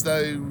feel as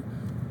though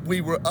we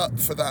were up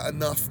for that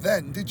enough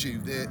then, did you?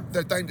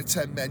 They're down to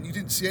 10 men. You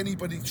didn't see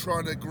anybody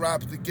trying to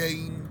grab the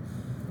game,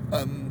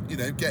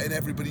 getting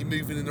everybody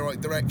moving in the right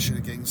direction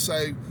again.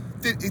 So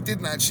it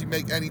didn't actually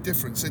make any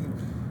difference. And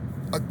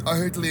I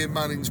heard Liam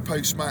Manning's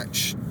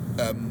post-match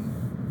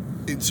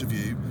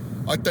interview.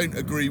 I don't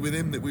agree with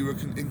him that we were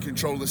in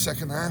control of the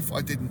second half.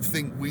 I didn't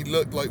think we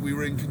looked like we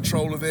were in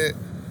control of it.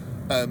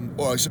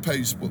 Or I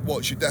suppose,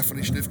 what's your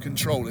definition of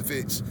control? If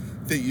it's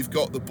that you've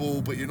got the ball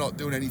but you're not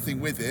doing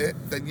anything with it,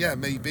 then yeah,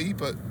 maybe.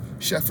 But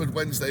Sheffield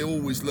Wednesday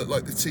always looked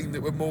like the team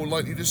that were more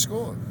likely to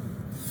score.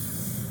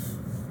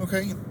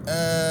 Okay,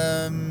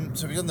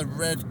 so we got the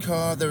red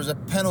card. There was a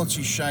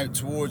penalty shout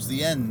towards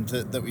the end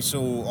that we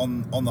saw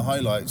on the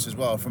highlights as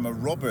well, from a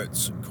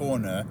Roberts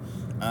corner,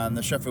 and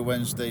the Sheffield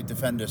Wednesday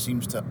defender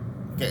seems to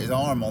get his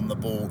arm on the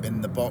ball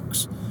in the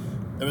box.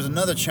 There was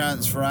another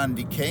chance for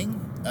Andy King,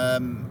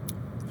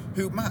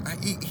 who, Matt,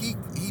 he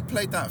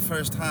played that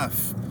first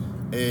half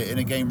in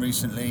a game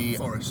recently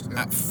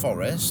at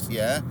Forest,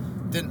 yeah.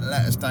 Didn't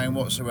let us down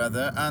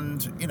whatsoever,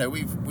 and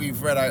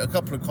we've read out a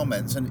couple of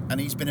comments,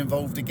 and he's been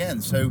involved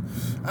again. So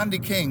Andy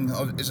King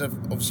is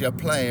obviously a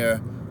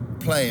player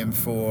playing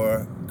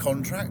for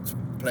contract,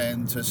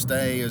 playing to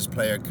stay as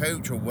player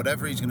coach or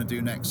whatever he's going to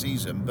do next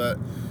season, but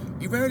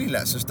he rarely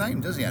lets us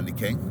down, does he, Andy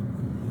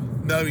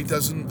King? No, he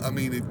doesn't. I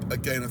mean,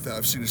 again, I think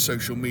I've seen a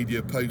social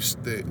media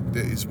post that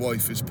his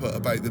wife has put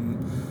about them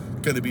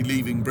going to be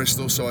leaving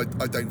Bristol, so I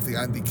don't think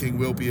Andy King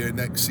will be here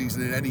next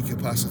season in any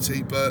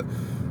capacity, but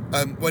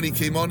when he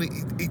came on,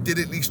 he did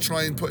at least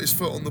try and put his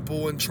foot on the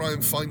ball and try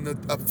and find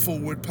a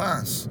forward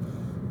pass.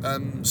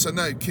 So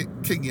no,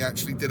 Kingy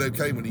actually did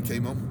okay when he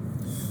came on.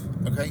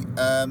 Okay,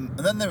 and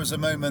then there was a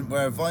moment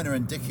where Viner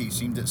and Dickey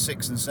seemed at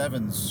 6 and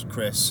 7s,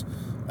 Chris,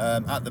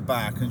 at the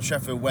back, and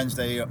Sheffield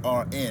Wednesday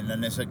are in,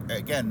 and it's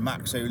again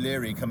Max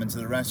O'Leary coming to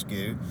the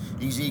rescue.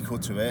 He's equal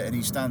to it, and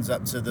he stands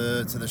up to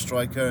the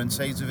striker and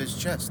saves with his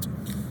chest.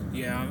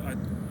 Yeah,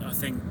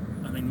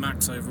 I mean,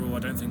 Max overall, I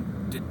don't think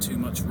did too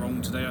much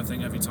wrong today. I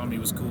think every time he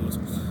was called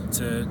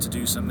to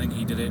do something,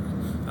 he did it.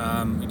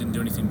 He didn't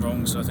do anything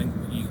wrong, so I think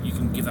you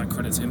can give that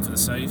credit to him for the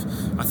save.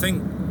 I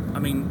think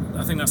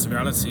that's the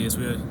reality.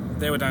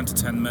 They were down to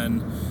 10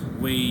 men.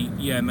 We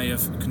may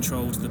have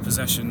controlled the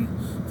possession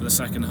for the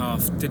second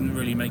half. Didn't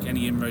really make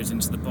any inroads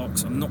into the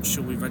box. I'm not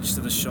sure we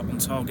registered a shot on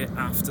target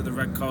after the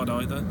red card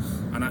either.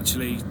 And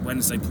actually,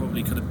 Wednesday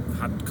probably could have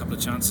had a couple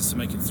of chances to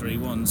make it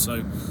 3-1.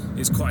 So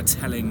it's quite a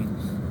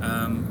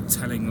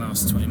telling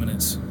last 20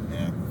 minutes.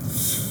 Yeah.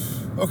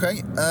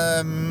 Okay.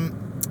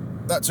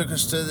 That took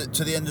us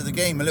to the end of the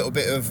game. A little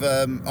bit of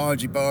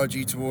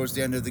argy-bargy towards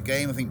the end of the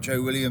game. I think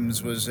Joe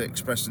Williams was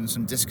expressing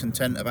some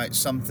discontent about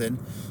something.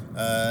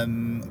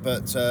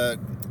 But I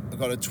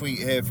got a tweet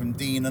here from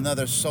Dean.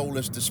 Another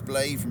soulless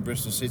display from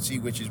Bristol City,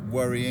 which is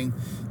worrying.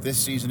 This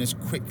season is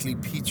quickly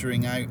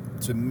petering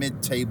out to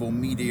mid-table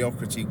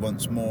mediocrity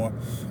once more.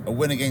 A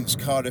win against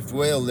Cardiff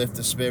will lift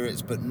the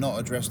spirits, but not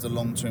address the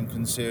long-term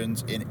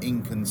concerns in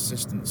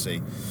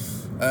inconsistency.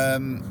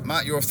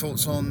 Matt, your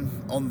thoughts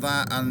on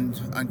that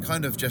and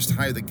kind of just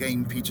how the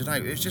game petered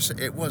out?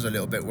 It was a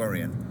little bit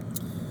worrying.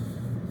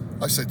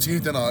 I said to you,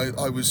 didn't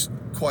I was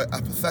quite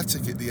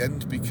apathetic at the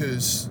end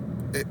because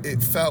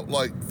it felt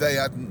like they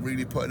hadn't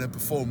really put in a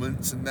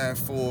performance, and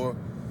therefore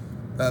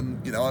I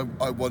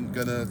wasn't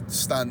going to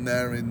stand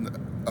there and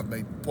I've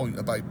made a point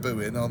about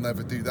booing, I'll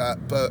never do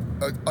that, but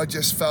I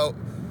just felt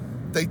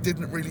they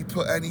didn't really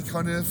put any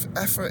kind of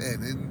effort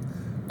in. And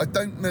I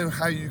don't know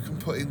how you can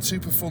put in two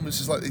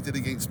performances like they did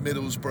against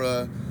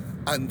Middlesbrough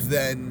and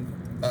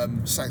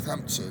then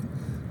Southampton.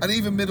 And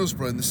even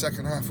Middlesbrough in the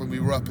second half when we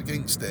were up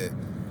against it,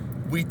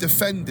 we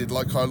defended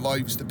like our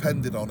lives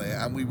depended on it,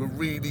 and we were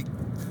really,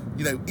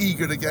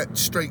 eager to get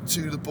straight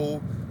to the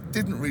ball.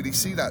 Didn't really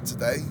see that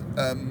today.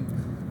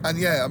 And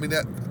yeah, I mean,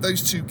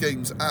 those two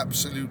games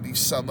absolutely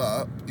sum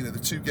up, the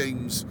two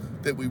games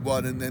that we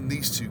won and then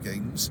these two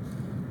games.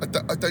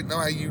 I don't know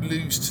how you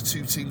lose to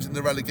two teams in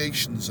the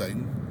relegation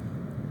zone,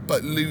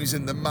 but lose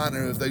in the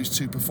manner of those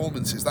two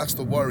performances. That's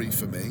the worry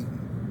for me.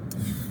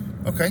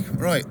 Okay,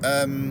 right.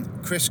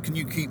 Chris, can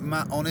you keep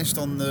Matt honest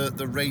on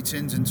the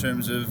ratings in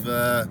terms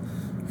of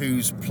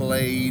who's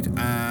played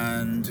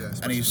and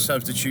any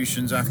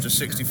substitutions after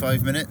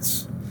 65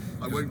 minutes?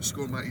 I won't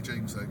score Matty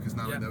James though, because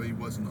now I know he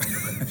wasn't on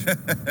the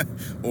bench.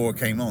 Or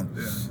came on.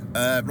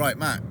 Yeah. Right,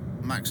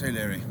 Max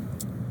O'Leary.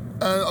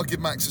 I'll give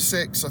Max a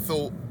 6. I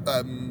thought,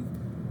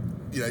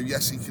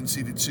 yes, he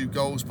conceded 2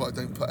 goals, but I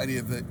don't put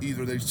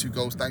either of those 2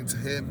 goals down to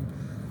him.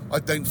 I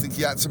don't think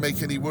he had to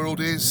make any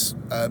worldies.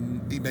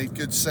 He made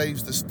good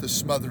saves. The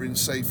smothering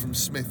save from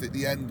Smith at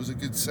the end was a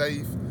good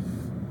save.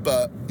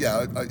 But,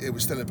 yeah, it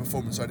was still a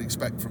performance I'd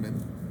expect from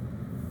him.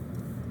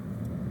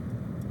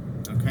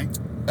 Okay.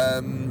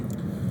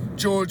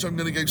 George, I'm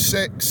going to go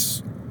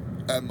 6.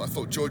 I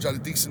thought George had a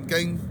decent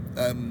game.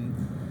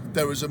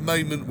 There was a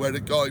moment where the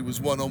guy was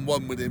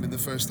one-on-one with him in the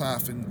first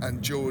half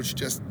and George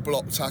just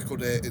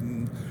block-tackled it,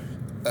 and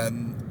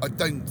I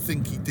don't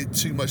think he did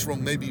too much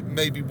wrong.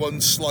 Maybe one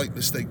slight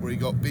mistake where he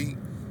got beat,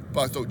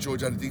 but I thought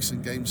George had a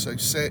decent game, so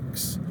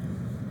 6.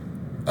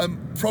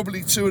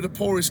 Probably 2 of the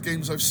poorest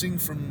games I've seen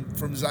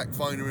from Zach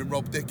Viner and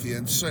Rob Dickey,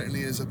 and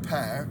certainly as a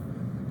pair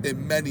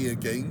in many a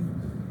game.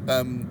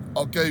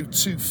 I'll go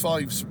 2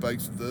 5s for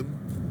both of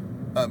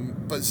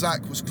them, but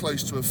Zach was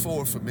close to a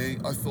 4 for me.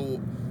 I thought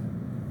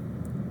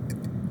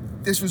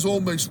this was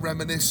almost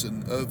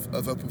reminiscent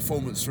of a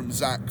performance from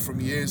Zach from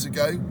years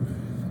ago.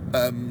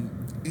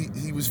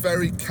 He was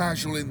very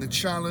casual in the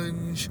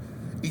challenge.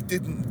 He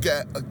didn't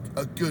get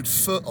a good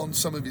foot on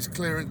some of his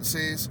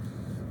clearances.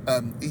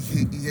 He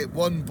hit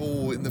one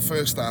ball in the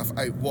first half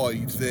out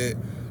wide that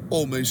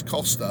almost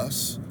cost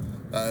us.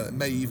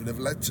 May even have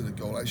led to the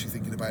goal, actually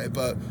thinking about it,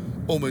 but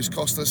almost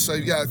cost us. So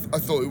yeah, I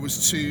thought it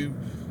was 2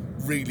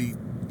 really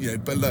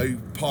below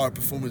par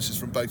performances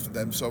from both of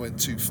them. So I went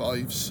 2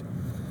 5s.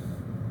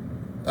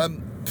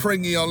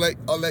 Pringy, I'll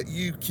let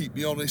you keep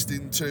me honest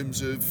in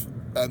terms of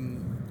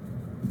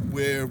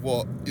we're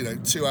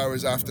 2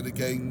 hours after the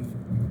game.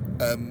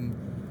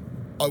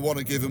 I want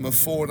to give him a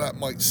 4. That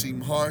might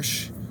seem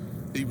harsh.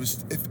 He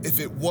was if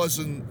it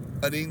wasn't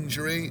an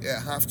injury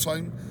at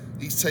halftime,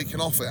 he's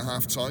taken off at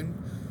halftime.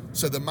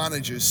 So the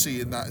manager's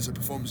seeing that as a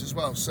performance as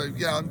well. So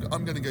yeah,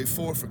 I'm going to go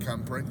 4 for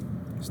Campering.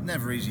 It's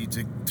never easy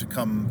to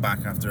come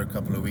back after a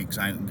couple of weeks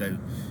out and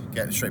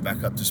get straight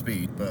back up to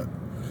speed, but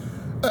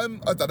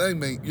I don't know,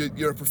 mate.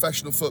 You're a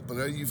professional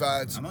footballer. You've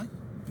had. Am I?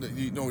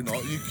 No,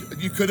 not.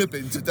 You could have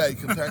been today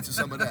compared to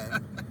some of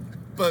them.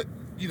 But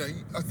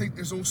I think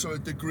there's also a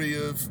degree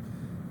of,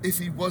 if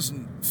he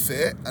wasn't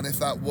fit, and if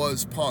that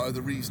was part of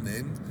the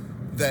reasoning,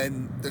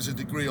 then there's a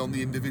degree on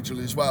the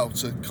individual as well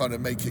to kind of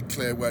make it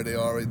clear where they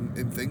are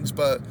in things.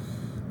 But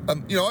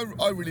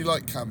I really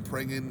like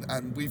Campering,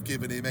 and we've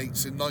given him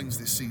 8s and 9s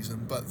this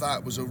season, but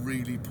that was a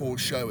really poor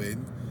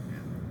showing.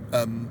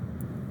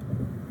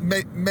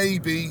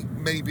 Maybe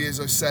as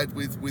I said,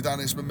 with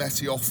Anis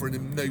Mehmeti offering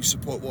him no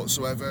support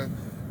whatsoever,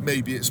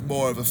 maybe it's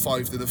more of a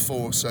 5 than a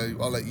 4. So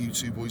I'll let you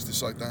 2 boys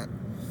decide that.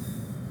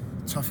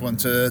 Tough one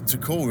to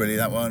call, really,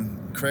 that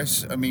one,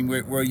 Chris. I mean,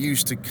 we're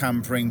used to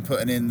Campering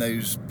putting in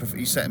those.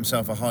 He set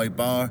himself a high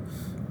bar.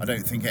 I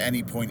don't think at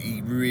any point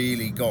he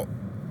really got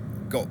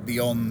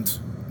beyond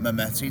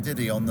Mehmeti, did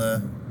he, on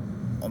the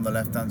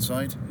left-hand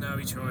side? No,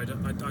 he tried.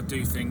 I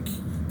do think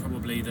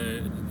probably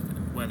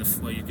where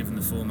you're given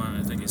the format,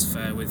 I think it's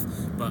fair with,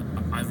 but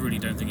I really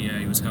don't think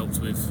he was helped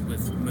with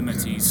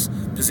Mehmeti's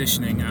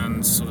positioning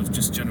and sort of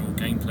just general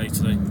gameplay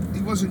today.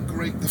 He wasn't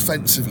great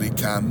defensively,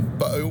 Cam,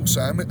 but also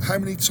how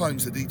many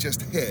times did he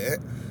just hit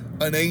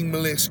an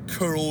aimless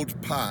curled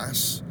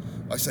pass?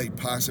 I say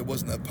pass, it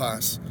wasn't a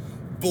pass.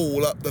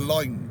 Ball up the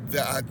line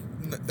that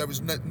there was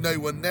no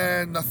one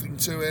there, nothing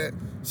to it.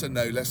 So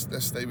no, let's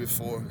stay with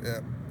 4. Yeah.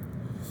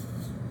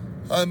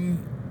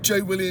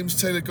 Joe Williams,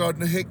 Taylor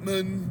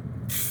Gardner-Hickman.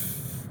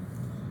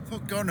 I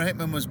thought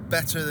Gardner-Hickman was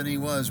better than he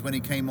was when he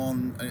came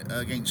on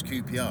against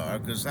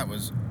QPR, because that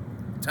was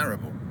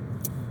terrible.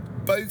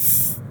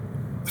 Both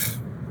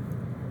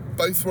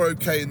were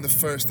okay in the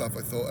first half,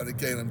 I thought, and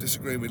again I'm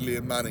disagreeing with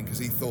Liam Manning because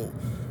he thought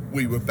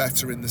we were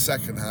better in the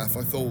second half.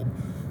 I thought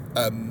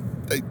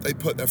they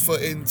put their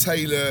foot in.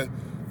 Taylor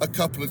a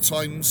couple of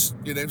times,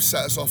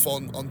 set us off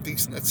on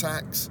decent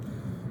attacks,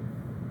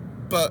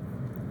 but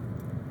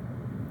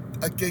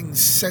again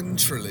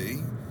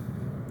centrally,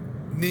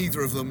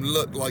 neither of them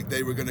looked like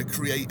they were going to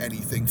create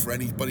anything for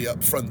anybody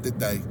up front, did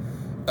they?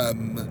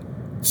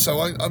 So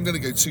I'm going to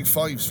go 2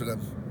 5s for them.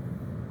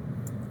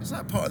 Is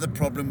that part of the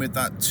problem with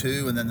that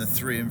 2 and then the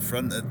 3 in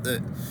front,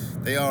 that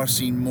they are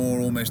seen more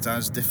almost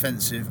as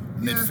defensive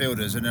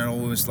midfielders, and they're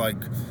always like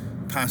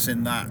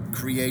passing that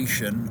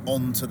creation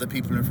on to the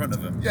people in front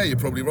of them? Yeah, you're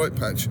probably right,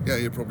 Patch. Yeah,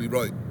 you're probably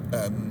right.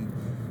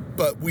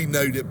 But we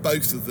know that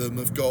both of them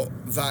have got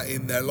that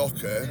in their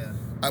locker. Yeah.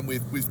 And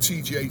with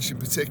TGH in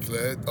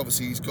particular,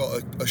 obviously he's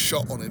got a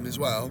shot on him as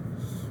well.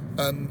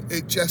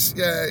 It just,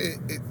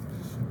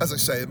 as I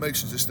say,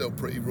 emotions are still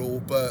pretty raw,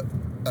 but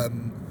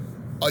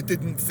I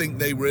didn't think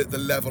they were at the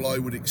level I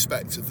would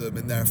expect of them,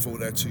 and therefore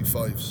they're 2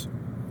 5s.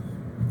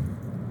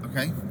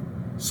 Okay.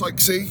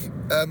 Sykesy,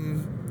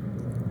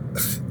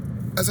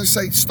 as I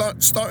say,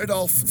 started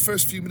off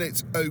first few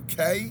minutes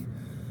okay.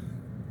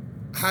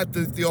 Had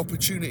the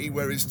opportunity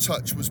where his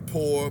touch was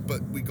poor,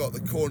 but we got the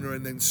corner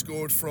and then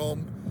scored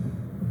from.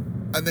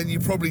 And then you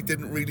probably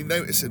didn't really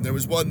notice him. There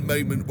was one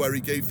moment where he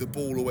gave the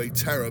ball away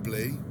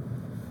terribly,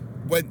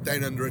 went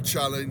down under a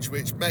challenge,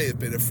 which may have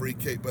been a free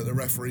kick, but the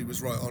referee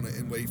was right on it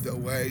and waved it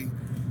away.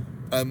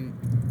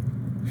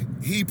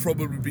 He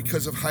probably,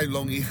 because of how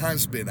long he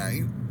has been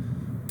out,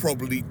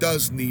 probably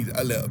does need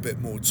a little bit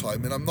more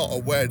time, and I'm not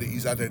aware that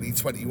he's had any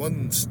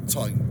 21s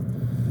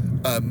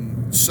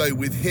time. So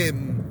with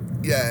him,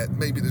 yeah,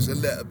 maybe there's a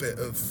little bit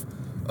of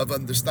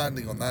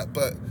understanding on that,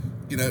 but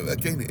you know,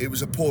 again, it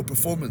was a poor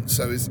performance,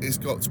 so it's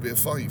got to be a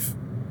 5.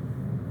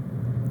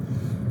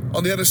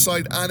 On the other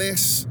side,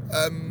 Anis,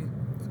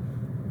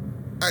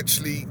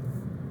 actually,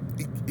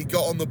 he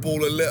got on the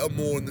ball a little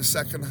more in the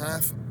second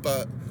half,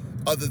 but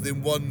other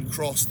than one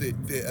cross that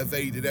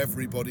evaded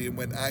everybody and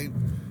went out,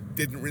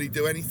 didn't really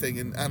do anything.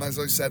 And as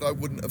I said, I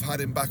wouldn't have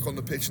had him back on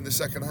the pitch in the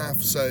second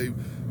half, so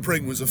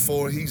Pring was a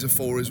 4, he's a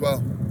 4 as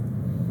well.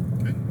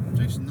 Okay,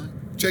 Jason Knight?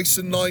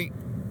 Jason Knight,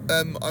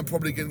 I'm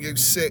probably going to go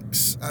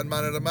 6, and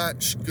man of the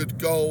match. Good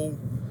goal,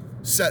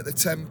 set the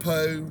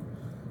tempo.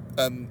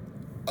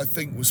 I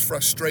think was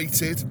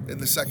frustrated in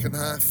the second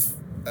half,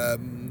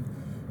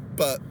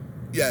 but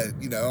yeah,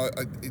 you know,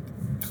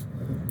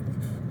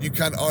 you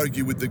can't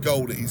argue with the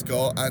goal that he's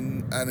got,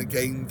 and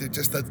again,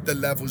 just the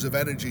levels of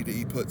energy that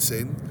he puts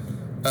in.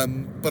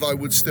 But I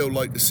would still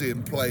like to see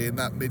him play in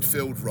that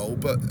midfield role,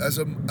 but as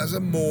a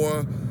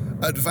more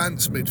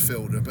advanced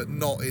midfielder, but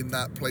not in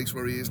that place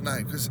where he is now,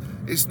 because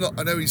it's not.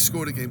 I know he's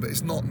scored a game, but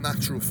it's not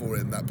natural for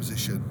him, that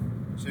position.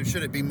 So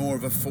should it be more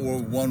of a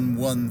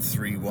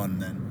 4-1-1-3-1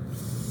 then?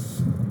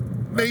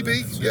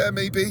 Maybe, yeah,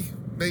 maybe.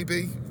 Like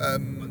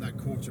that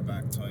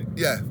quarterback type.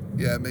 Yeah,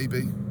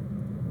 maybe.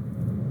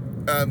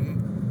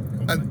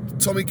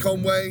 And Tommy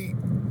Conway,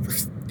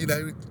 you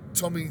know,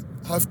 Tommy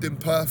huffed and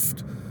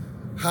puffed,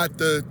 had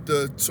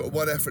the sort of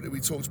one effort that we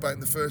talked about in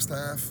the first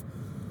half,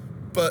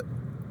 but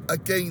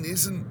again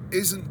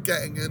isn't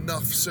getting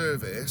enough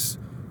service.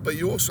 But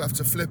you also have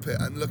to flip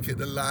it and look at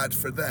the lad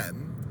for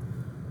them.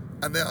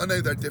 And I know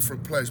they're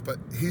different players, but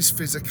his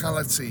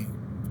physicality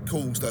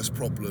caused us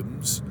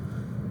problems.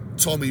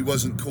 Tommy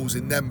wasn't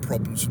causing them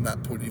problems from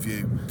that point of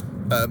view.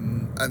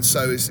 And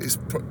so it's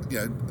you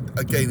know,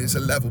 again, it's a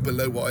level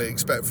below what I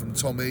expect from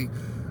Tommy,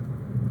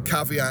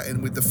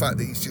 caveating with the fact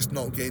that he's just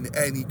not getting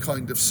any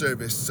kind of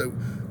service. So,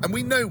 and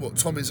we know what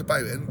Tommy's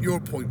about, and your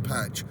point,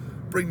 Patch,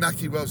 bring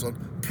Naki Wells on,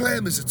 play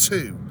him as a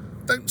 2.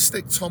 Don't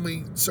stick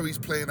Tommy so he's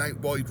playing out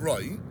wide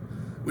right,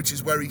 which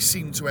is where he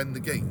seemed to end the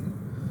game.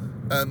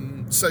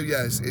 So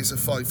yeah, it's a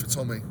 5 for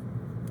Tommy.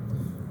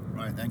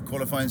 Right then,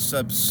 qualifying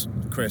subs,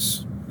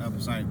 Chris, help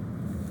us out.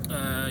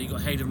 You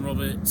got Hayden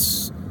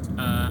Roberts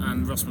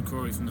and Ross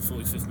McCrory from the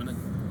 45th minute.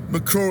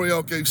 McCrory,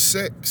 I'll go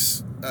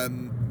 6.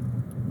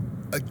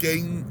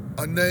 Again,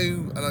 I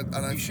know,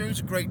 and he shows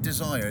a great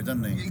desire,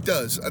 doesn't he? He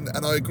does, and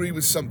I agree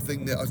with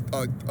something that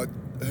I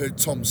heard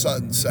Tom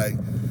Sutton say.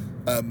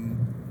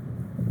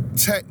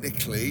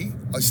 Technically,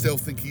 I still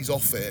think he's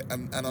off it,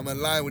 and I'm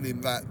allowing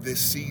him that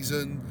this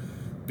season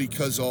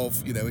because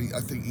of, you know, I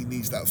think he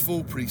needs that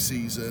full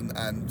pre-season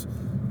and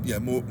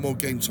more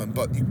game time.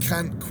 But you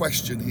can't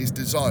question his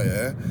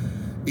desire.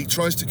 He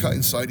tries to cut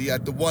inside. He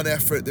had the one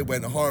effort that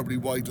went horribly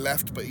wide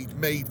left, but he'd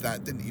made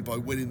that, didn't he, by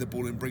winning the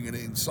ball and bringing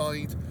it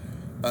inside.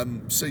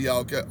 So yeah,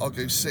 I'll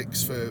go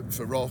 6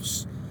 for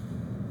Ross.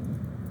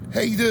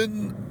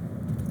 Hayden,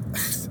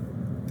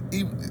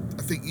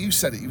 I think you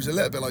said it. He was a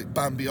little bit like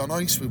Bambi on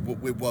ice with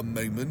one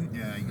moment.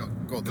 Yeah, he got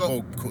the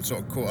ball caught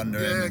under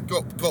him. Yeah,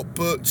 got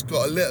booked.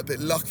 Got a little bit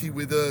lucky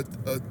with a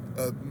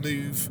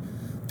move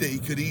that he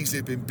could easily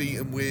have been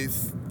beaten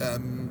with.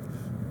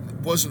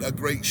 Wasn't a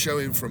great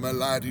showing from a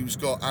lad who's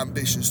got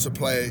ambitions to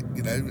play,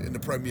 you know, in the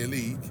Premier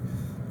League.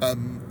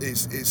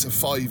 It's a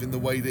 5 in the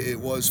way that it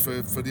was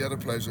for the other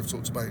players I've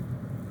talked about.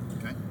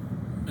 Okay.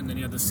 And then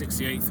you had the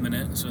 68th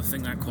minute, so I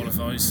think that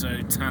qualifies.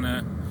 So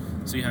Tanner,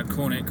 so you had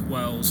Cornick,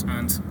 Wells,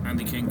 and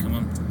Andy King come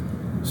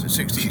on. So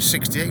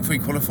 68 for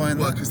qualifying.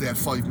 Well, because they had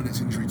 5 minutes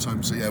injury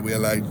time, so yeah, we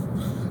allowed.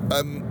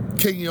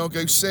 Kingy, I'll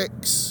go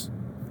 6.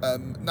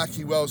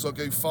 Naki Wells, I'll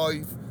go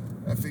 5.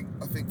 I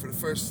think for the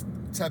first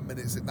 10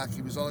 minutes that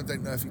Naki was on, I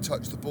don't know if he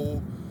touched the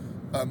ball,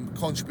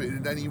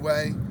 contributed in any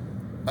way.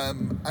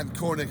 And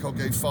Cornick, I'll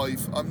go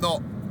 5. I'm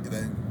not, you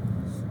know,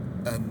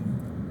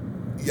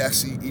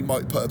 yes, he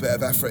might put a bit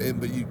of effort in,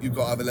 but you've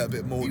got to have a little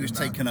bit more. He was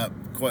taking up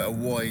quite a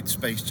wide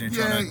space,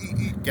 trying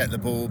he to get the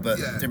ball, but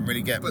didn't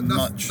really get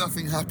much.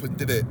 Nothing happened,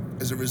 did it,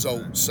 as a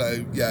result?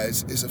 So, yeah,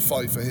 it's a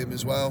 5 for him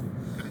as well.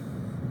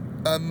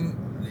 And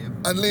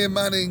Liam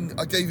Manning,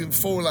 I gave him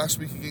 4 last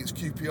week against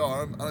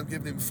QPR, and I'm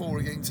giving him 4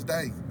 again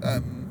today.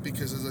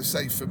 Because, as I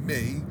say, for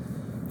me,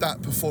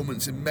 that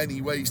performance in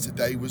many ways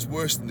today was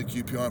worse than the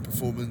QPR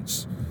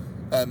performance.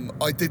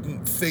 I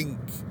didn't think,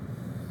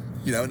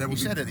 and he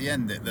said at the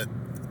end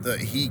that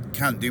he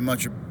can't do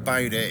much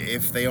about it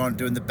if they aren't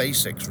doing the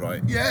basics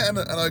right. Yeah, and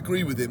I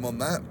agree with him on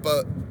that.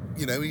 But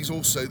he's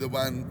also the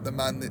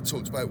man that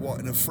talked about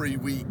in a free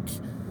week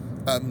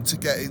to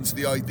get into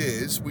the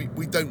ideas.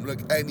 We don't look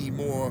any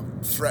more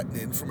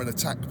threatening from an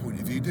attack point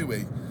of view, do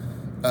we?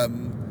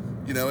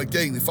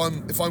 Again,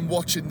 if I'm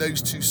watching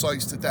those 2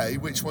 sides today,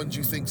 which one do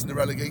you think's in the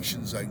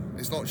relegation zone?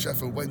 It's not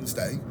Sheffield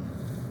Wednesday.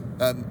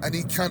 And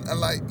he can't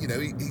allow,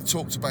 he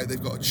talked about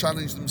they've got to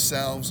challenge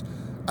themselves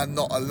and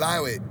not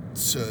allow it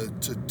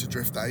to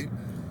drift out.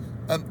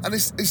 And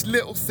it's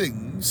little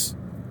things.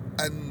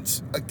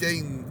 And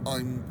again,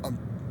 I'm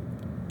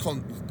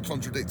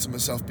contradicting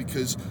myself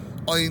because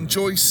I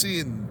enjoy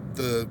seeing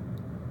the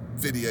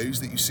videos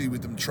that you see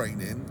with them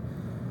training,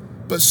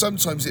 but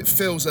sometimes it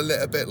feels a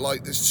little bit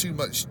like there's too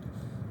much,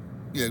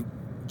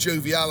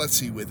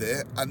 joviality with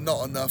it and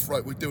not enough,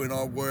 right, we're doing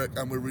our work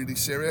and we're really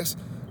serious.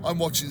 I'm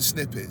watching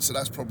snippets, so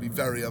that's probably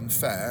very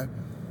unfair.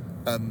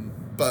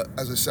 But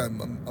as I said,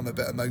 I'm a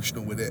bit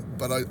emotional with it.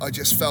 But I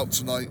just felt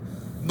tonight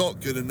not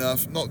good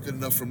enough from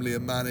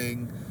Liam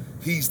Manning.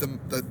 He's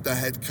the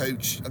head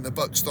coach, and the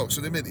buck stops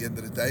with him at the end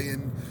of the day.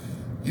 And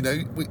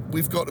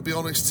we've got to be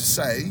honest to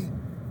say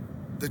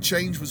the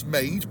change was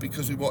made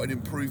because we wanted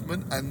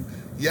improvement. And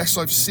yes,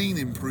 I've seen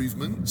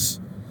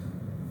improvements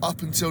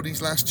up until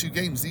these last 2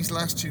 games. These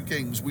last 2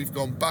 games we've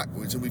gone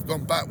backwards, and we've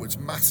gone backwards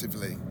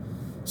massively.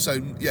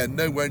 So yeah,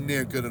 nowhere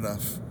near good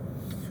enough.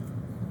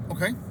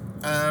 Okay.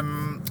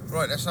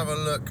 Right, let's have a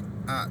look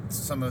at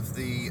some of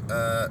the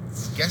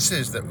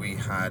guesses that we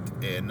had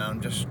in.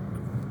 I'm just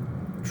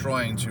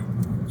trying to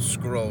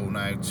scroll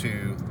now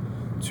to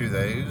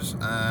those,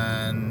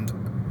 and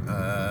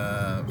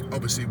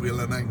obviously we'll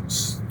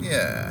announce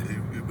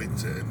who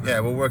wins it.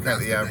 We'll work out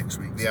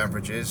the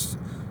averages.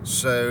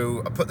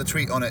 So I put the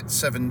tweet on at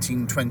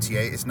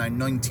 17:28. It's now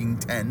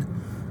 19:10.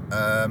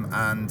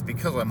 And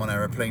because I'm on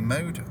aeroplane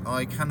mode,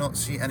 I cannot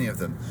see any of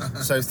them.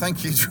 So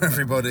thank you to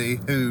everybody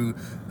who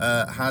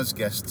has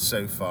guessed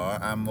so far,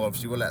 and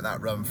obviously we'll let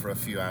that run for a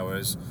few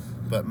hours.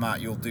 But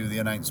Matt, you'll do the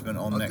announcement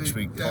on next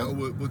week. Yeah,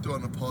 we'll do it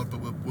on a pod,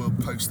 but we'll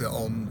post it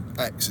on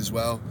X as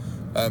well.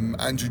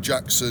 Andrew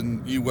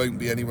Jackson, you won't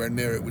be anywhere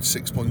near it with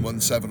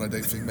 6.17, I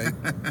don't think, mate.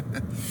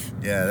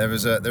 Yeah, there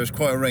was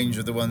quite a range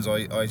of the ones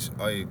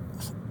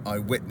I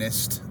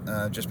witnessed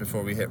just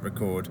before we hit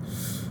record.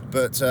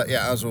 But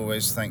as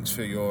always, thanks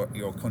for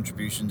your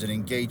contributions and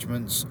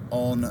engagements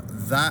on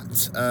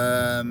that.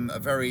 A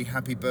very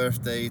happy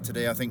birthday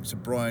today, I think, to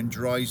Brian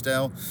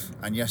Drysdale,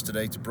 and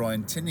yesterday to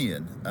Brian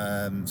Tinian.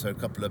 So a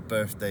couple of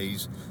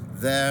birthdays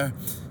there.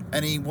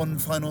 Any one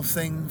final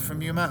thing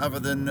from you, Matt, other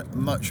than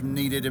much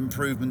needed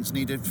improvements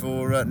needed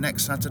for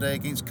next Saturday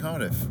against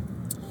Cardiff?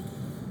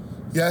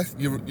 Yeah,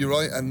 you're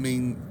right. I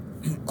mean,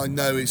 I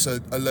know it's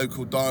a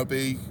local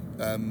derby.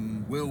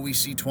 Will we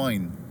see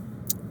Twine?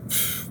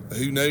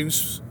 Who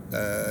knows?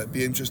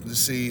 Be interesting to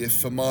see if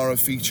Famara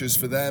features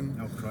for them.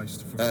 Oh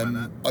Christ, forgot about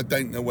that. I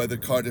don't know whether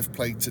Cardiff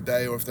played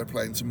today or if they're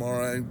playing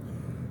tomorrow.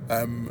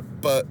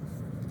 But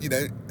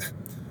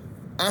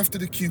after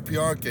the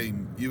QPR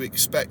game, you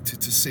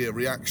expected to see a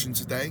reaction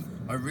today.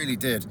 I really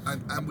did.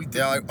 And we did.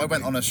 Yeah, I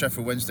went on a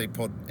Sheffield Wednesday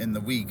pod in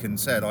the week and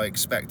said I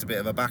expect a bit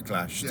of a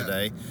backlash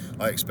today.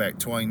 I expect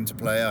Twine to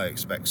play, I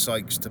expect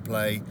Sykes to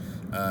play,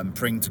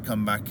 Pring to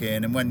come back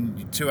in. And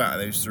when 2 out of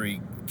those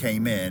 3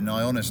 came in,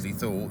 I honestly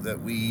thought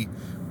that we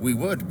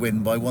would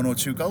win by 1 or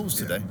 2 goals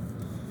today.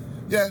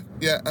 Yeah,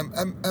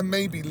 and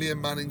maybe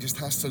Liam Manning just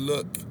has to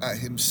look at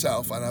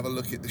himself and have a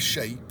look at the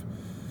shape,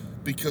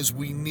 because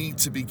we need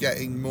to be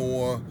getting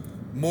more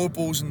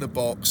balls in the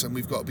box, and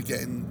we've got to be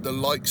getting the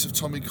likes of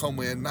Tommy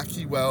Conway and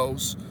Naki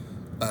Wells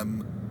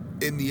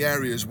in the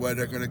areas where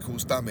they're going to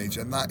cause damage,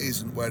 and that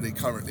isn't where they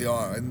currently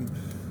are. And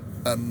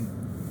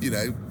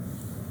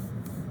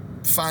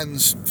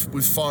fans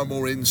with far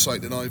more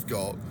insight than I've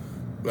got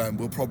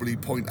will probably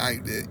point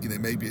out that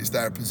maybe it's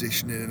their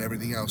positioning and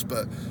everything else,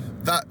 but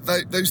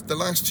the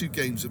last 2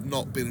 games have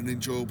not been an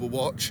enjoyable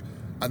watch,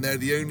 and they're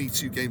the only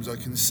 2 games I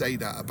can say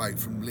that about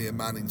from Liam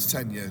Manning's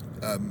tenure.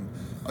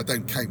 I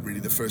don't count really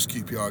the first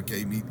QPR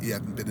game. He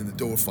hadn't been in the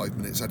door 5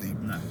 minutes, had he?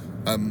 No.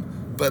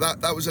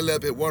 But that was a little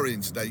bit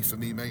worrying today for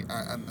me, mate,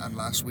 and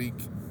last week.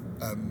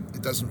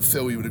 It doesn't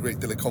fill you with a great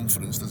deal of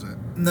confidence, does it?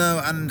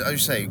 No, and I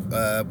say,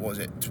 what was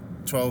it,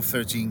 12,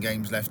 13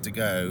 games left to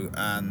go,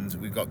 and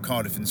we've got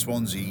Cardiff and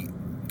Swansea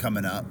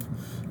coming up,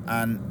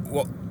 and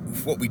what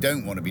we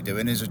don't want to be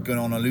doing is going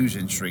on a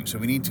losing streak, so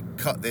we need to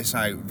cut this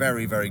out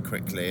very, very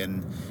quickly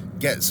and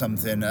get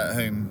something at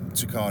home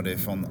to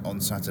Cardiff on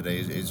Saturday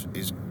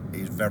is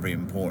very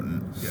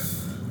important. Yeah.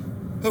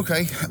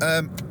 Okay,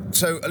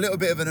 so a little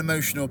bit of an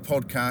emotional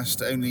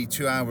podcast, only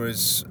 2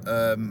 hours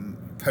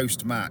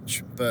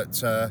post-match,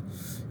 but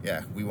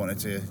yeah, we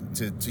wanted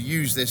to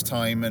use this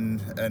time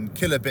and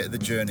kill a bit of the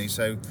journey,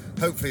 so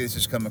hopefully this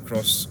has come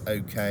across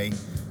okay.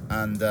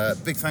 And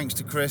big thanks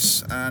to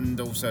Chris, and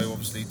also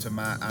obviously to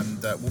Matt,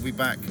 and we'll be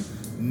back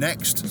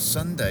next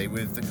Sunday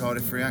with the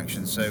Cardiff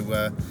reaction.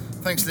 So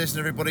thanks for listening,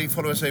 everybody.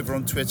 Follow us over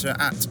on Twitter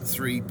at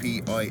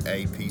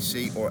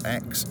 3PIAPC, or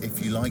X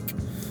if you like,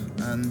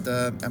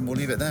 and we'll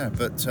leave it there.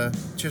 But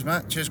cheers,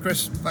 Matt. Cheers,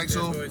 Chris. Thanks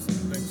all. Boys.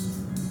 Thanks.